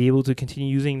and be able to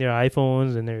continue using their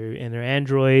iPhones and their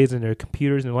Androids and their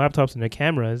computers and their laptops and their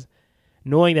cameras,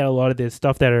 knowing that a lot of this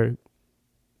stuff that are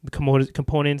the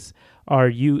components are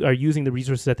using the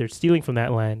resources that they're stealing from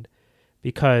that land,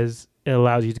 because it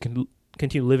allows you to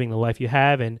continue living the life you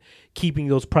have and keeping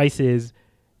those prices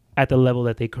at the level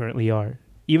that they currently are.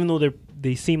 Even though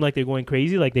they seem like they're going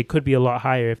crazy, like they could be a lot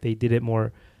higher if they did it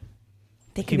more.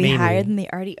 They could humanely. be higher than they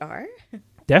already are.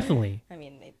 Definitely. I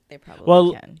mean, they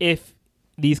probably can. If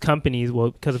these companies,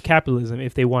 because of capitalism,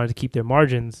 if they wanted to keep their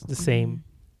margins the same,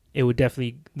 it would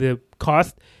definitely, the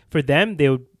cost for them, they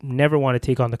would never want to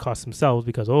take on the cost themselves,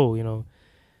 because,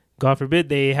 God forbid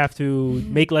they have to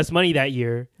make less money that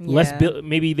year. Yeah.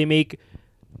 Maybe they make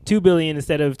 $2 billion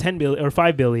instead of 10 billion or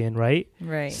 5 billion, right?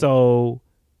 Right. So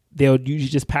they would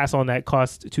usually just pass on that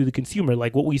cost to the consumer,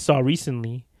 like what we saw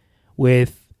recently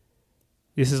with,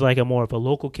 this is like a more of a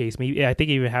local case. Maybe I think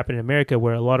it even happened in America,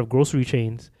 where a lot of grocery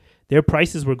chains, their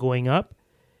prices were going up,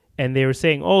 and they were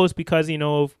saying, it's because,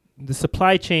 of the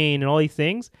supply chain and all these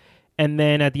things. And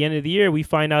then at the end of the year, we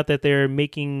find out that they're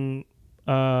making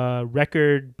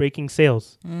record breaking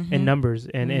sales and numbers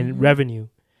and revenue.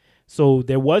 So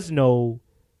there was no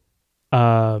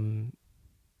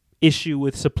issue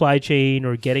with supply chain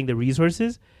or getting the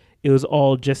resources. It was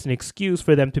all just an excuse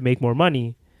for them to make more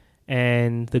money.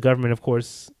 And the government, of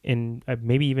course, in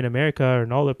maybe even America or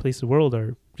in all the places in the world,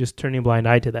 are just turning a blind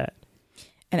eye to that.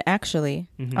 And actually,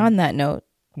 on that note,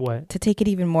 what? To take it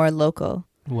even more local,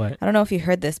 What? I don't know if you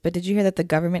heard this, but did you hear that the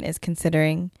government is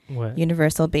considering What?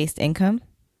 universal based income?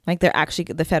 Like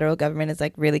the federal government is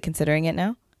like really considering it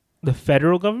now. The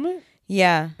federal government?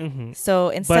 Yeah. Mm-hmm. So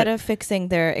instead of fixing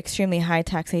their extremely high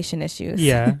taxation issues,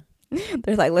 Yeah.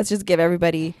 they're like, let's just give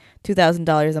everybody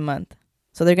 $2,000 a month.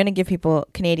 So they're going to give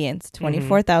Canadians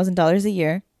 $24,000 a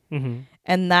year. Mm-hmm.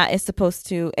 And that is supposed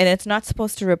to, and it's not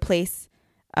supposed to replace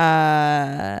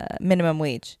minimum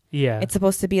wage. Yeah. It's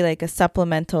supposed to be like a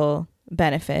supplemental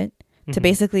benefit to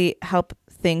basically help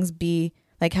things be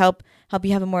like, help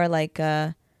you have a more like,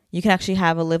 you can actually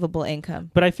have a livable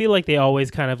income. But I feel like they always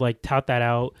kind of like tout that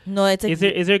out. No, it's like,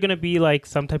 is there going to be like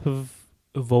some type of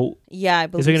vote? Yeah, I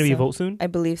believe Is there going to so. be a vote soon? I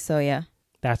believe so, yeah.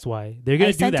 That's why they're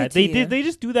going to do that. You. They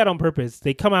just do that on purpose.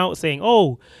 They come out saying,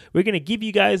 "Oh, we're going to give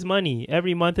you guys money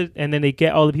every month," and then they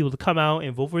get all the people to come out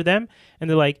and vote for them, and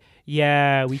they're like,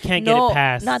 "Yeah, we can't get it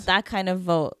passed." Not that kind of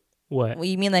vote. What?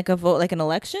 You mean like a vote, like an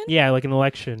election? Yeah, like an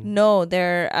election. No,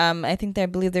 I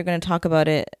believe they're going to talk about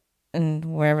it and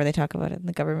wherever they talk about it in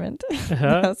the government. The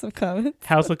House of Commons.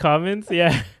 House of Commons,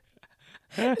 yeah.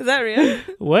 Is that real?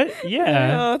 What?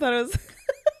 Yeah. Oh, I thought it was.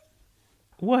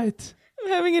 What? I'm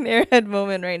having an airhead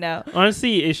moment right now.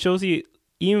 Honestly, it shows you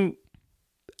even.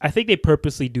 I think they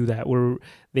purposely do that where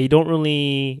they don't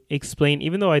really explain.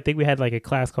 Even though I think we had like a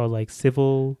class called like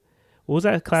civil. What was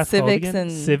that class called again?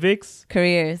 And Civics.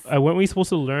 Careers. Weren't we supposed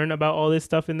to learn about all this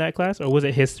stuff in that class, or was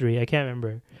it history? I can't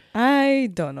remember. I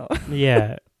don't know.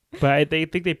 Yeah, but they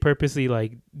think they purposely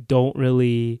like don't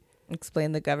really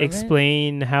explain the government.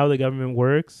 Explain how the government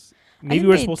works. Maybe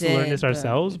we're supposed to learn this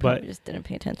ourselves, but just didn't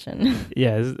pay attention.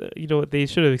 Yeah, they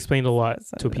should have explained a lot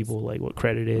to people, like what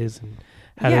credit is and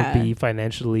how to be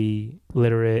financially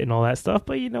literate and all that stuff.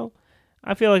 But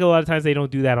I feel like a lot of times they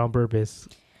don't do that on purpose.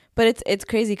 But it's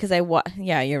crazy because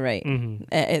yeah, you're right. Mm-hmm.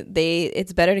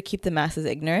 It's better to keep the masses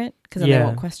ignorant because then they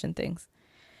won't question things.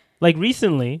 Like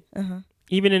recently,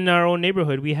 even in our own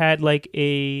neighborhood, we had like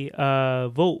a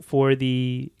vote for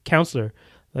the counselor,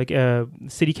 like a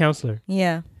city councilor.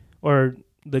 Yeah. Or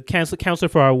the counselor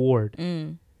for our ward.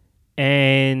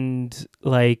 And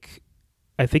like,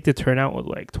 I think the turnout was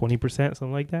like 20%,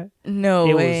 something like that. No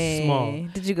way. It was small.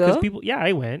 Did you go? Because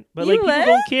I went, but people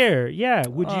don't care. Yeah,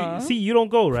 would you see? You don't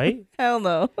go, right? Hell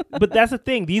no. But that's the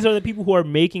thing. These are the people who are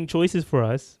making choices for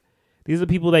us. These are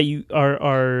the people that you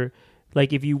are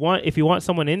like. If you want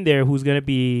someone in there who's gonna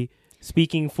be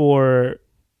speaking for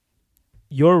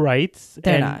your rights,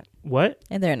 they're not. What?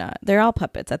 And they're not. They're all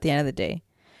puppets at the end of the day.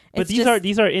 But these are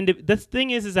the thing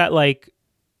is that like,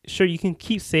 sure, you can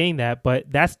keep saying that, but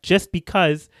that's just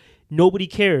because nobody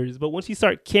cares. But once you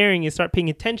start caring and start paying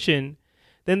attention,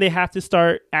 then they have to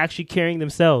start actually caring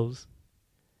themselves.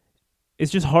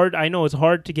 It's just hard. I know it's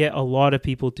hard to get a lot of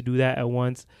people to do that at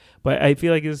once, but I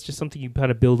feel like it's just something you kind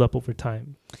of build up over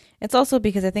time. It's also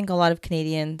because I think a lot of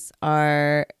Canadians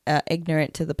are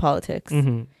ignorant to the politics.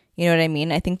 Mm-hmm. You know what I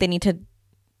mean? I think they need to,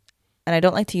 and I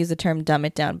don't like to use the term dumb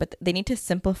it down, but they need to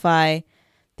simplify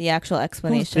the actual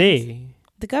explanations. Who's they?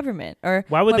 The government. Or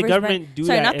why would the government do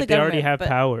that if they already have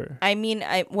power? I mean,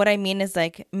 what I mean is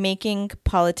like making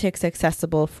politics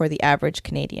accessible for the average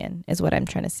Canadian is what I'm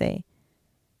trying to say.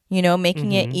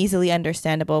 Making it easily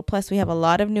understandable. Plus, we have a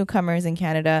lot of newcomers in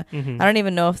Canada. I don't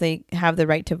even know if they have the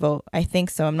right to vote. I think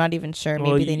so. I'm not even sure.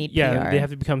 Maybe they need PR. Yeah, they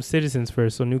have to become citizens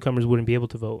first, so newcomers wouldn't be able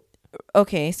to vote.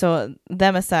 Okay, so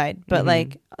them aside. But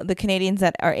like the Canadians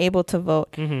that are able to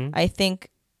vote, I think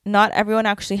not everyone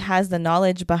actually has the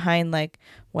knowledge behind like,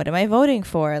 what am I voting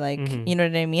for? Like, you know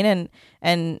what I mean?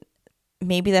 And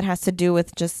maybe that has to do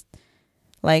with just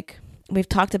like, we've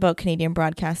talked about Canadian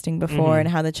broadcasting before and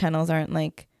how the channels aren't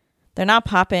like, they're not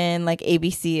popping like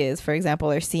ABC is, for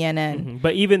example, or CNN.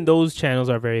 But even those channels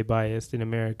are very biased in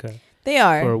America. They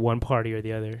are. For one party or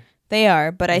the other. They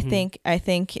are. But I think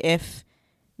if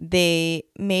they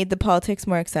made the politics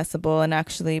more accessible and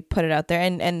actually put it out there,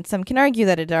 and some can argue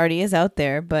that it already is out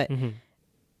there, but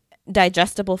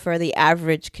digestible for the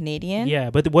average Canadian. Yeah,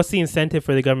 but what's the incentive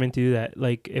for the government to do that?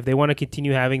 Like, if they want to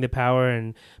continue having the power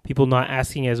and people not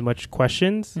asking as much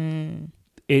questions,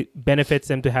 it benefits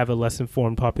them to have a less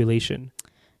informed population.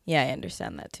 Yeah, I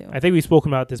understand that too. I think we've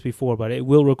spoken about this before, but it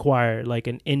will require like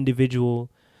an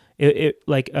individual,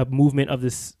 like a movement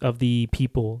of the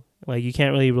people. Like, you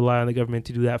can't really rely on the government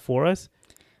to do that for us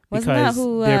because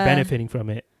they're benefiting from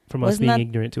it, from us being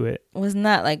ignorant to it. Wasn't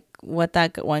that like what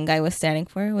that one guy was standing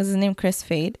for? Was his name Chris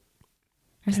Fade?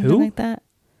 Or something like that?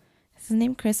 Is his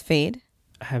name Chris Fade?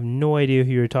 I have no idea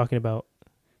who you're talking about.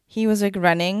 He was like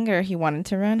running, or he wanted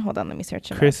to run. Hold on, let me search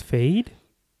him. Chris Fade?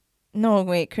 No,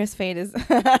 wait. Chris Fade is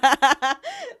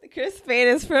Chris Fade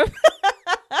is from.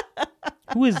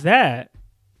 Who is that?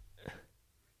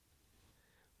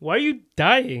 Why are you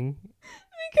dying?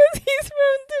 Because he's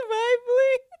from Dubai,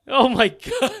 Blake. Oh my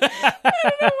god! I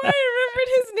don't know why I remembered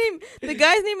his name. The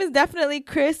guy's name is definitely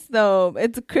Chris, though.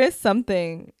 It's Chris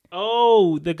something.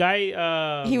 Oh, the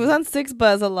guy. He was on Six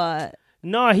Buzz a lot.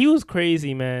 No, he was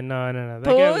crazy, man. No. That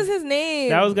But guy what was his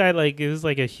name? That was guy like it was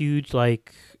like a huge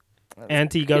like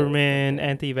anti-government,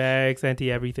 anti-vax,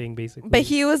 anti-everything, basically. But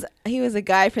he was a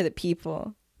guy for the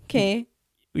people. Okay.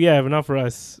 Yeah, but not for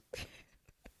us.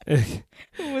 Who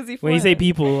was he for? When you say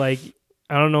people, like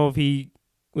I don't know if he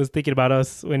was thinking about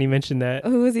us when he mentioned that.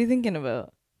 Who was he thinking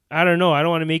about? I don't know. I don't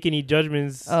want to make any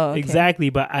judgments exactly,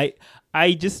 but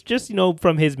I just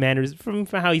from his manners, from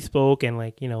how he spoke, and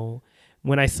like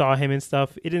when I saw him and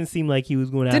stuff, it didn't seem like he was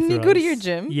going after us. Didn't he go to your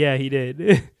gym? Yeah, he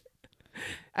did.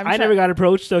 I never got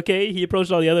approached. Okay, he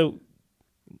approached all the other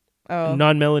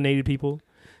non-melanated people.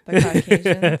 The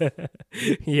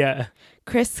Caucasians. Yeah.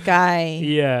 Chris Sky.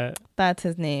 Yeah. That's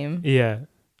his name. Yeah,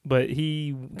 but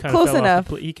he kind Close of fell enough.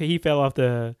 He fell off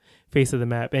the face of the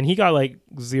map, and he got like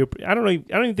 0. I don't know. I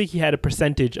don't even think he had a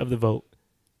percentage of the vote.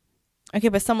 Okay,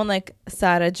 but someone like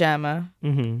Sarah Jama,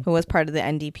 who was part of the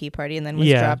NDP party and then was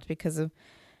dropped because of,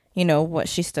 what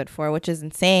she stood for, which is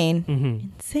insane.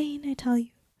 Insane, I tell you.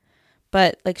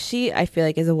 But like I feel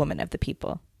like is a woman of the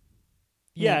people.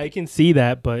 Yeah, I can see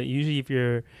that. But usually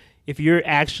if you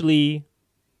actually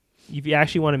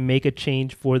want to make a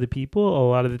change for the people, a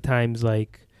lot of the times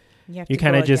like you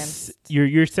kind of just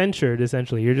you're censured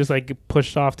essentially. You're just like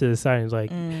pushed off to the side. It's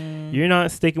like you're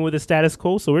not sticking with the status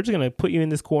quo, so we're just gonna put you in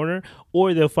this corner,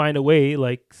 or they'll find a way,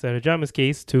 like Senator Jama's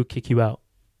case, to kick you out.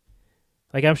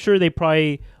 Like I'm sure they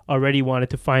probably already wanted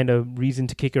to find a reason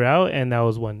to kick her out, and that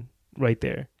was one right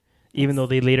there. Even though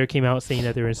they later came out saying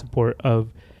that they were in support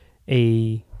of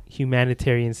a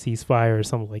humanitarian ceasefire or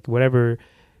something, like whatever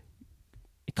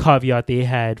caveat they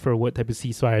had for what type of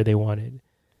ceasefire they wanted.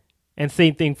 And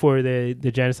same thing for the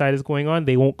genocide is going on.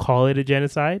 They won't call it a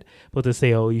genocide, but they'll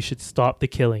say, oh, you should stop the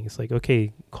killing. It's like,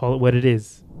 okay, call it what it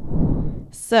is.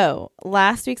 So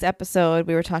last week's episode,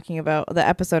 we were talking about, the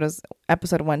episode was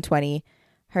episode 120,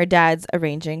 her dad's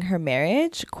arranging her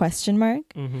marriage, ?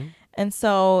 And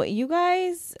so you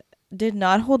guys did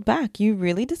not hold back. You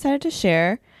really decided to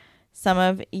share some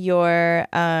of your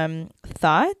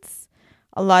thoughts.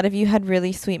 A lot of you had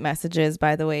really sweet messages,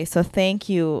 by the way. So thank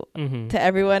you to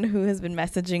everyone who has been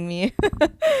messaging me.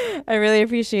 I really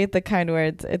appreciate the kind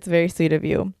words. It's very sweet of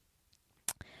you.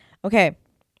 Okay.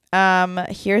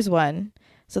 Here's one.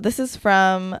 So this is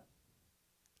from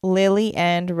Lily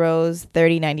and Rose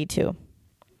 3092.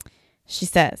 She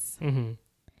says,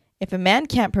 if a man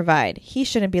can't provide, he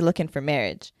shouldn't be looking for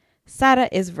marriage.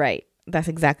 Sada is right. That's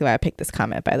exactly why I picked this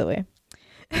comment, by the way.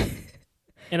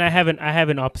 And I have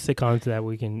an opposite comment to that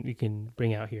we can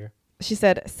bring out here. She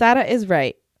said, Sada is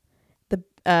right.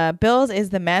 The bills is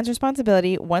the man's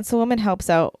responsibility. Once a woman helps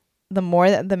out, the more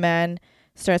that the man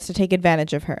starts to take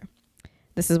advantage of her.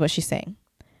 This is what she's saying.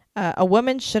 A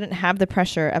woman shouldn't have the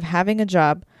pressure of having a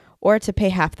job or to pay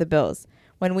half the bills,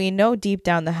 when we know deep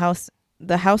down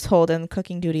the household and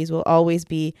cooking duties will always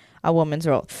be a woman's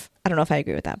role. I don't know if I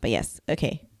agree with that, but yes.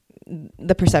 Okay.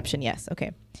 The perception, yes.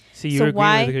 Okay. See, you're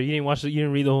agreeing with her. You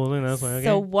didn't read the whole thing. That's fine. Okay.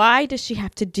 So why does she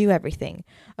have to do everything?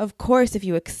 Of course, if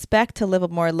you expect to live a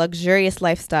more luxurious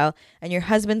lifestyle and your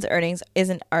husband's earnings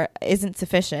isn't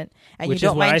sufficient, and you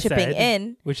don't mind chipping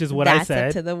in, which is what I said.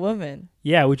 That's up to the woman.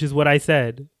 Yeah, which is what I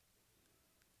said.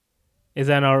 Is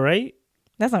that all right?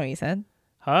 That's not what you said.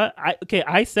 Huh?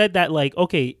 I said that, like,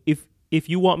 okay, if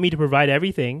you want me to provide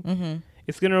everything,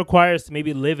 it's going to require us to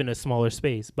maybe live in a smaller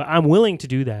space, but I'm willing to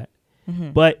do that.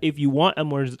 But if you want a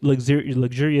more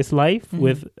luxurious life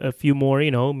with a few more,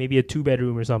 maybe a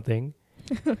 2-bedroom or something,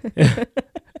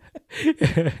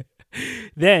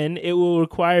 then it will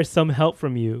require some help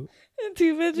from you. A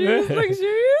 2-bedroom is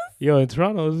luxurious? Yo, in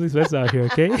Toronto, it's expensive out here,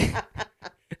 okay?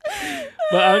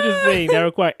 But I'm just saying that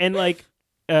require, and like,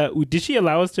 did she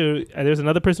allow us to? There's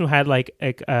another person who had like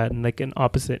an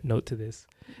opposite note to this.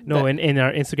 No, in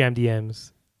our Instagram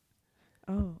DMs.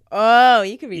 Oh,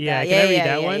 you can read that. Can I read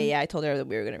that one? Yeah, I told her that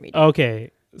we were gonna read it.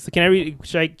 Okay, so can I read?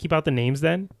 Should I keep out the names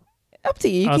then? Up to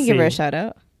you. You can give her a shout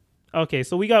out. Okay,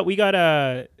 so we got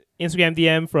a Instagram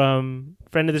DM from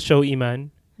friend of the show,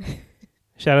 Iman.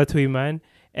 Shout out to Iman,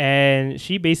 and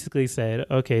she basically said,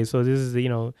 okay, so this is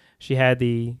she had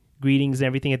the greetings and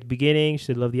everything at the beginning. She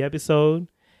said love the episode,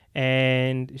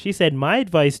 And she said, my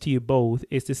advice to you both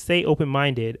is to stay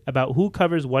open-minded about who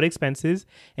covers what expenses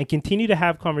and continue to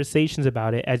have conversations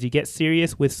about it as you get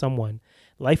serious with someone.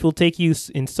 Life will take you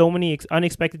in so many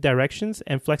unexpected directions,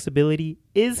 and flexibility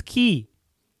is key.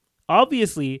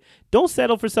 Obviously, don't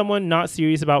settle for someone not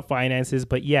serious about finances,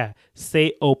 but yeah,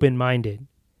 stay open-minded.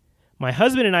 My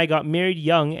husband and I got married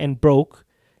young and broke.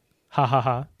 Ha ha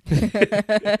ha.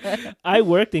 I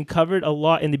worked and covered a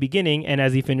lot in the beginning, and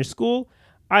as he finished school,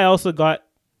 I also got,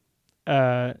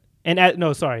 I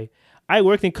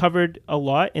worked and covered a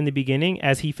lot in the beginning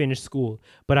as he finished school,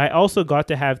 but I also got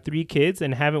to have 3 kids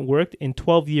and haven't worked in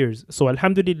 12 years. So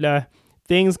alhamdulillah,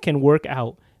 things can work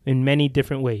out in many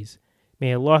different ways.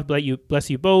 May Allah bless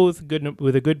you both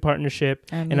with a good partnership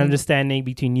and understanding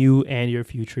between you and your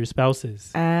future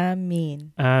spouses.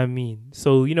 Ameen.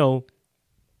 So,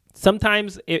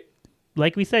 sometimes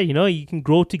like we said, you can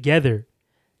grow together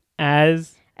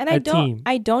as a team.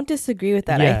 I don't disagree with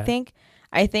that. Yeah.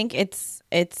 I think it's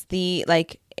the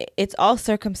it's all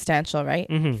circumstantial, right?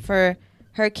 Mm-hmm. For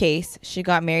her case, she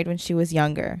got married when she was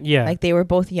younger. Yeah. Like they were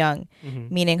both young,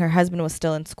 Mm-hmm. meaning her husband was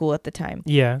still in school at the time.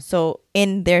 Yeah. So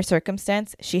in their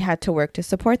circumstance, she had to work to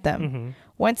support them. Mm-hmm.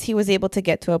 Once he was able to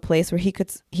get to a place where he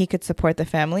could support the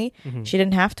family, Mm-hmm. she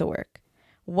didn't have to work.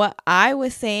 What I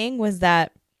was saying was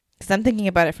that, because I'm thinking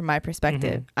about it from my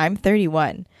perspective, I'm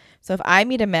 31. So if I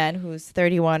meet a man who's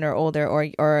 31 or older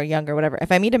or younger, whatever,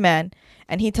 if I meet a man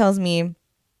and he tells me,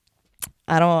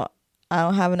 I don't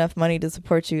have enough money to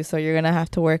support you, so you're gonna have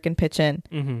to work and pitch in.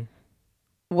 Mm-hmm.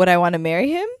 Would I want to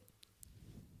marry him?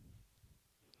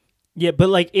 Yeah, but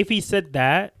like if he said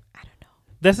that, I don't know.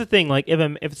 that's the thing. Like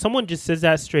if someone just says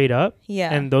that straight up,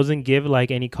 Yeah. and doesn't give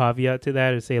like any caveat to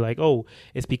that, or say like, oh,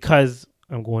 it's because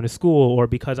I'm going to school, or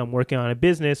because I'm working on a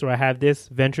business, or I have this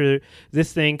venture,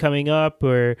 this thing coming up,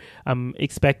 or I'm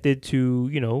expected to,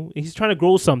 he's trying to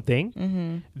grow something,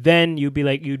 Mm-hmm. then you'd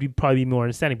be probably more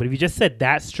understanding. But if you just said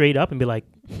that straight up and be like,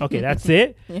 okay, that's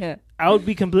it, Yeah. I would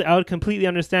completely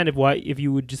understand if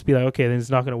you would just be like, okay, then it's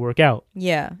not going to work out.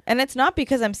 Yeah. And it's not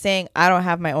because I'm saying I don't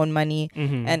have my own money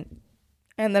Mm-hmm.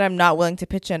 and that I'm not willing to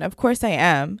pitch in. Of course I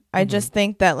am. I just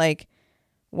think that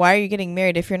why are you getting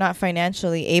married if you're not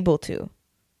financially able to?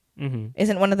 Mm-hmm.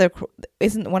 Isn't one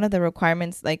of the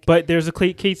requirements But there's a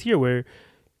case here where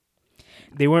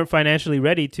they weren't financially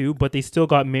ready to, but they still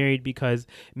got married because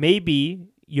maybe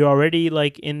you're already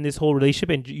in this whole relationship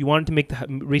and you wanted to make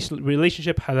the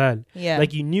relationship halal. Yeah.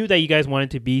 Like you knew that you guys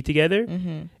wanted to be together,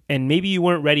 Mm-hmm. and maybe you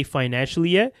weren't ready financially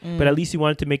yet, but at least you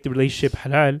wanted to make the relationship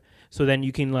halal, so then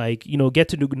you can get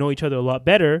to know each other a lot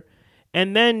better,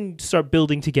 and then start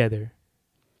building together.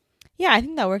 Yeah, I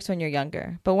think that works when you're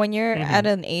younger. But when you're at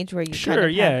an age where you Sure,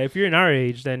 yeah. If you're in our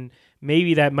age, then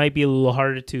maybe that might be a little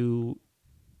harder to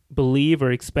believe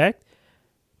or expect.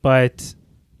 But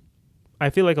I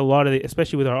feel like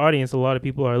especially with our audience, a lot of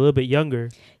people are a little bit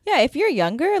younger. Yeah, if you're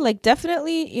younger,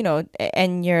 definitely,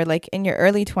 and you're in your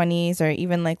early 20s or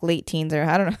even late teens, or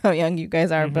I don't know how young you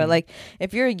guys are, Mm-hmm. but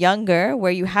if you're younger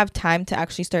where you have time to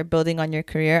actually start building on your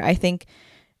career, I think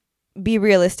be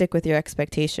realistic with your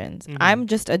expectations. Mm-hmm. I'm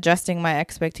just adjusting my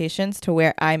expectations to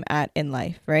where I'm at in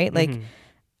life, right? Mm-hmm.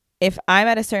 If I'm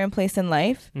at a certain place in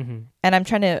life Mm-hmm. and I'm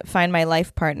trying to find my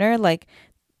life partner,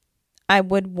 I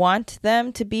would want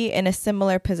them to be in a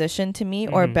similar position to me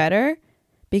or Mhm. better,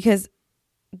 because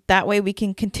that way we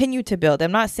can continue to build.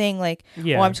 I'm not saying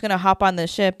Yeah. oh, I'm just going to hop on the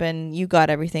ship and you got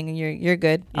everything and you're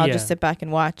good. I'll Yeah. just sit back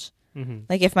and watch.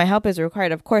 Mm-hmm. If my help is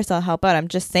required, of course I'll help out. I'm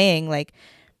just saying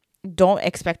don't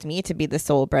expect me to be the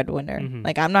sole breadwinner.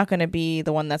 Mhm. I'm not going to be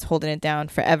the one that's holding it down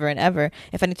forever and ever.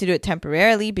 If I need to do it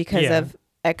temporarily because Yeah. of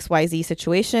XYZ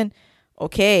situation,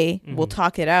 okay, we'll Mhm.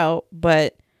 talk it out.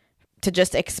 But to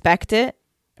just expect it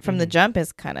from the Mhm. jump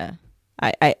is kind of,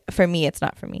 for me, it's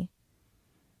not for me.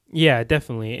 Yeah,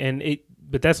 definitely.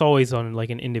 But that's always on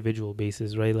an individual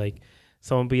basis, right?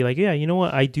 Someone be like, yeah, you know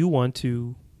what? I do want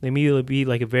to. They immediately be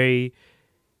a very.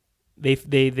 They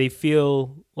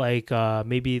feel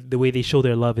maybe the way they show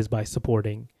their love is by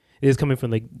supporting. It is coming from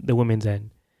the women's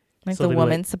end. So The they'd be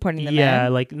woman supporting the yeah,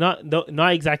 man.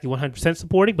 not exactly 100%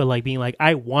 supporting, but being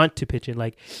I want to pitch in.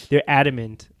 They're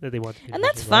adamant that they want to pitch And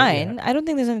that's in, right? fine. I don't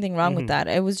think there's anything wrong with Mhm. that.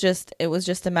 It was just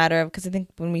a matter of, because I think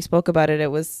when we spoke about it, it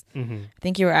was, Yeah. Mm-hmm. I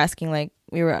think you were asking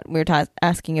we were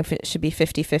asking if it should be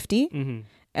 50-50. Mm-hmm.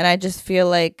 And I just feel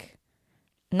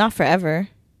not forever,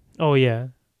 Oh yeah,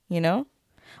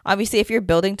 obviously if you're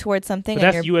building towards something, but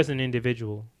and that's you're, you as an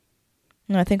individual.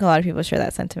 no, I think a lot of people share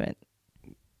that sentiment.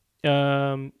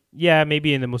 Yeah,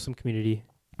 maybe in the Muslim community.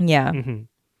 Yeah. Mm-hmm. I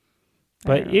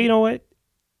But don't know. you know what?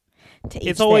 To each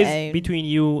It's always their own. between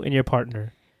you and your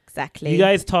partner. Exactly. You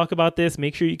guys talk about this.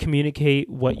 Make sure you communicate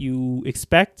what you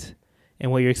expect and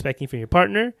what you're expecting from your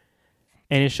partner.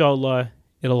 And inshallah,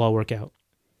 it'll all work out.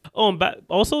 Oh, and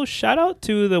also shout out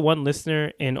to the one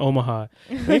listener in Omaha.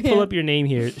 Let me pull up your name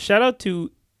here. Shout out to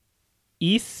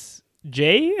East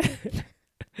J.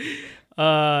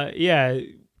 Yeah,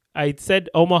 I said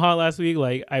Omaha last week.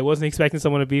 Like, I wasn't expecting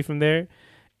someone to be from there.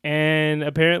 And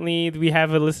apparently we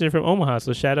have a listener from Omaha.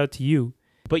 So shout out to you.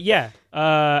 But yeah,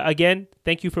 again,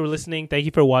 thank you for listening. Thank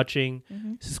you for watching.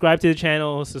 Subscribe to the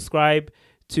channel. Subscribe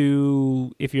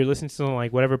to, if you're listening to something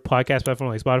like whatever podcast platform,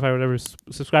 like Spotify or whatever,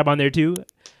 subscribe on there too.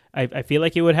 I feel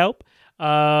like it would help.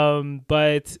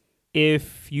 But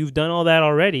if you've done all that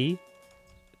already,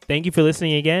 thank you for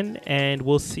listening again. And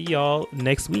we'll see y'all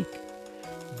next week.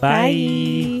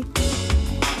 Bye. Bye.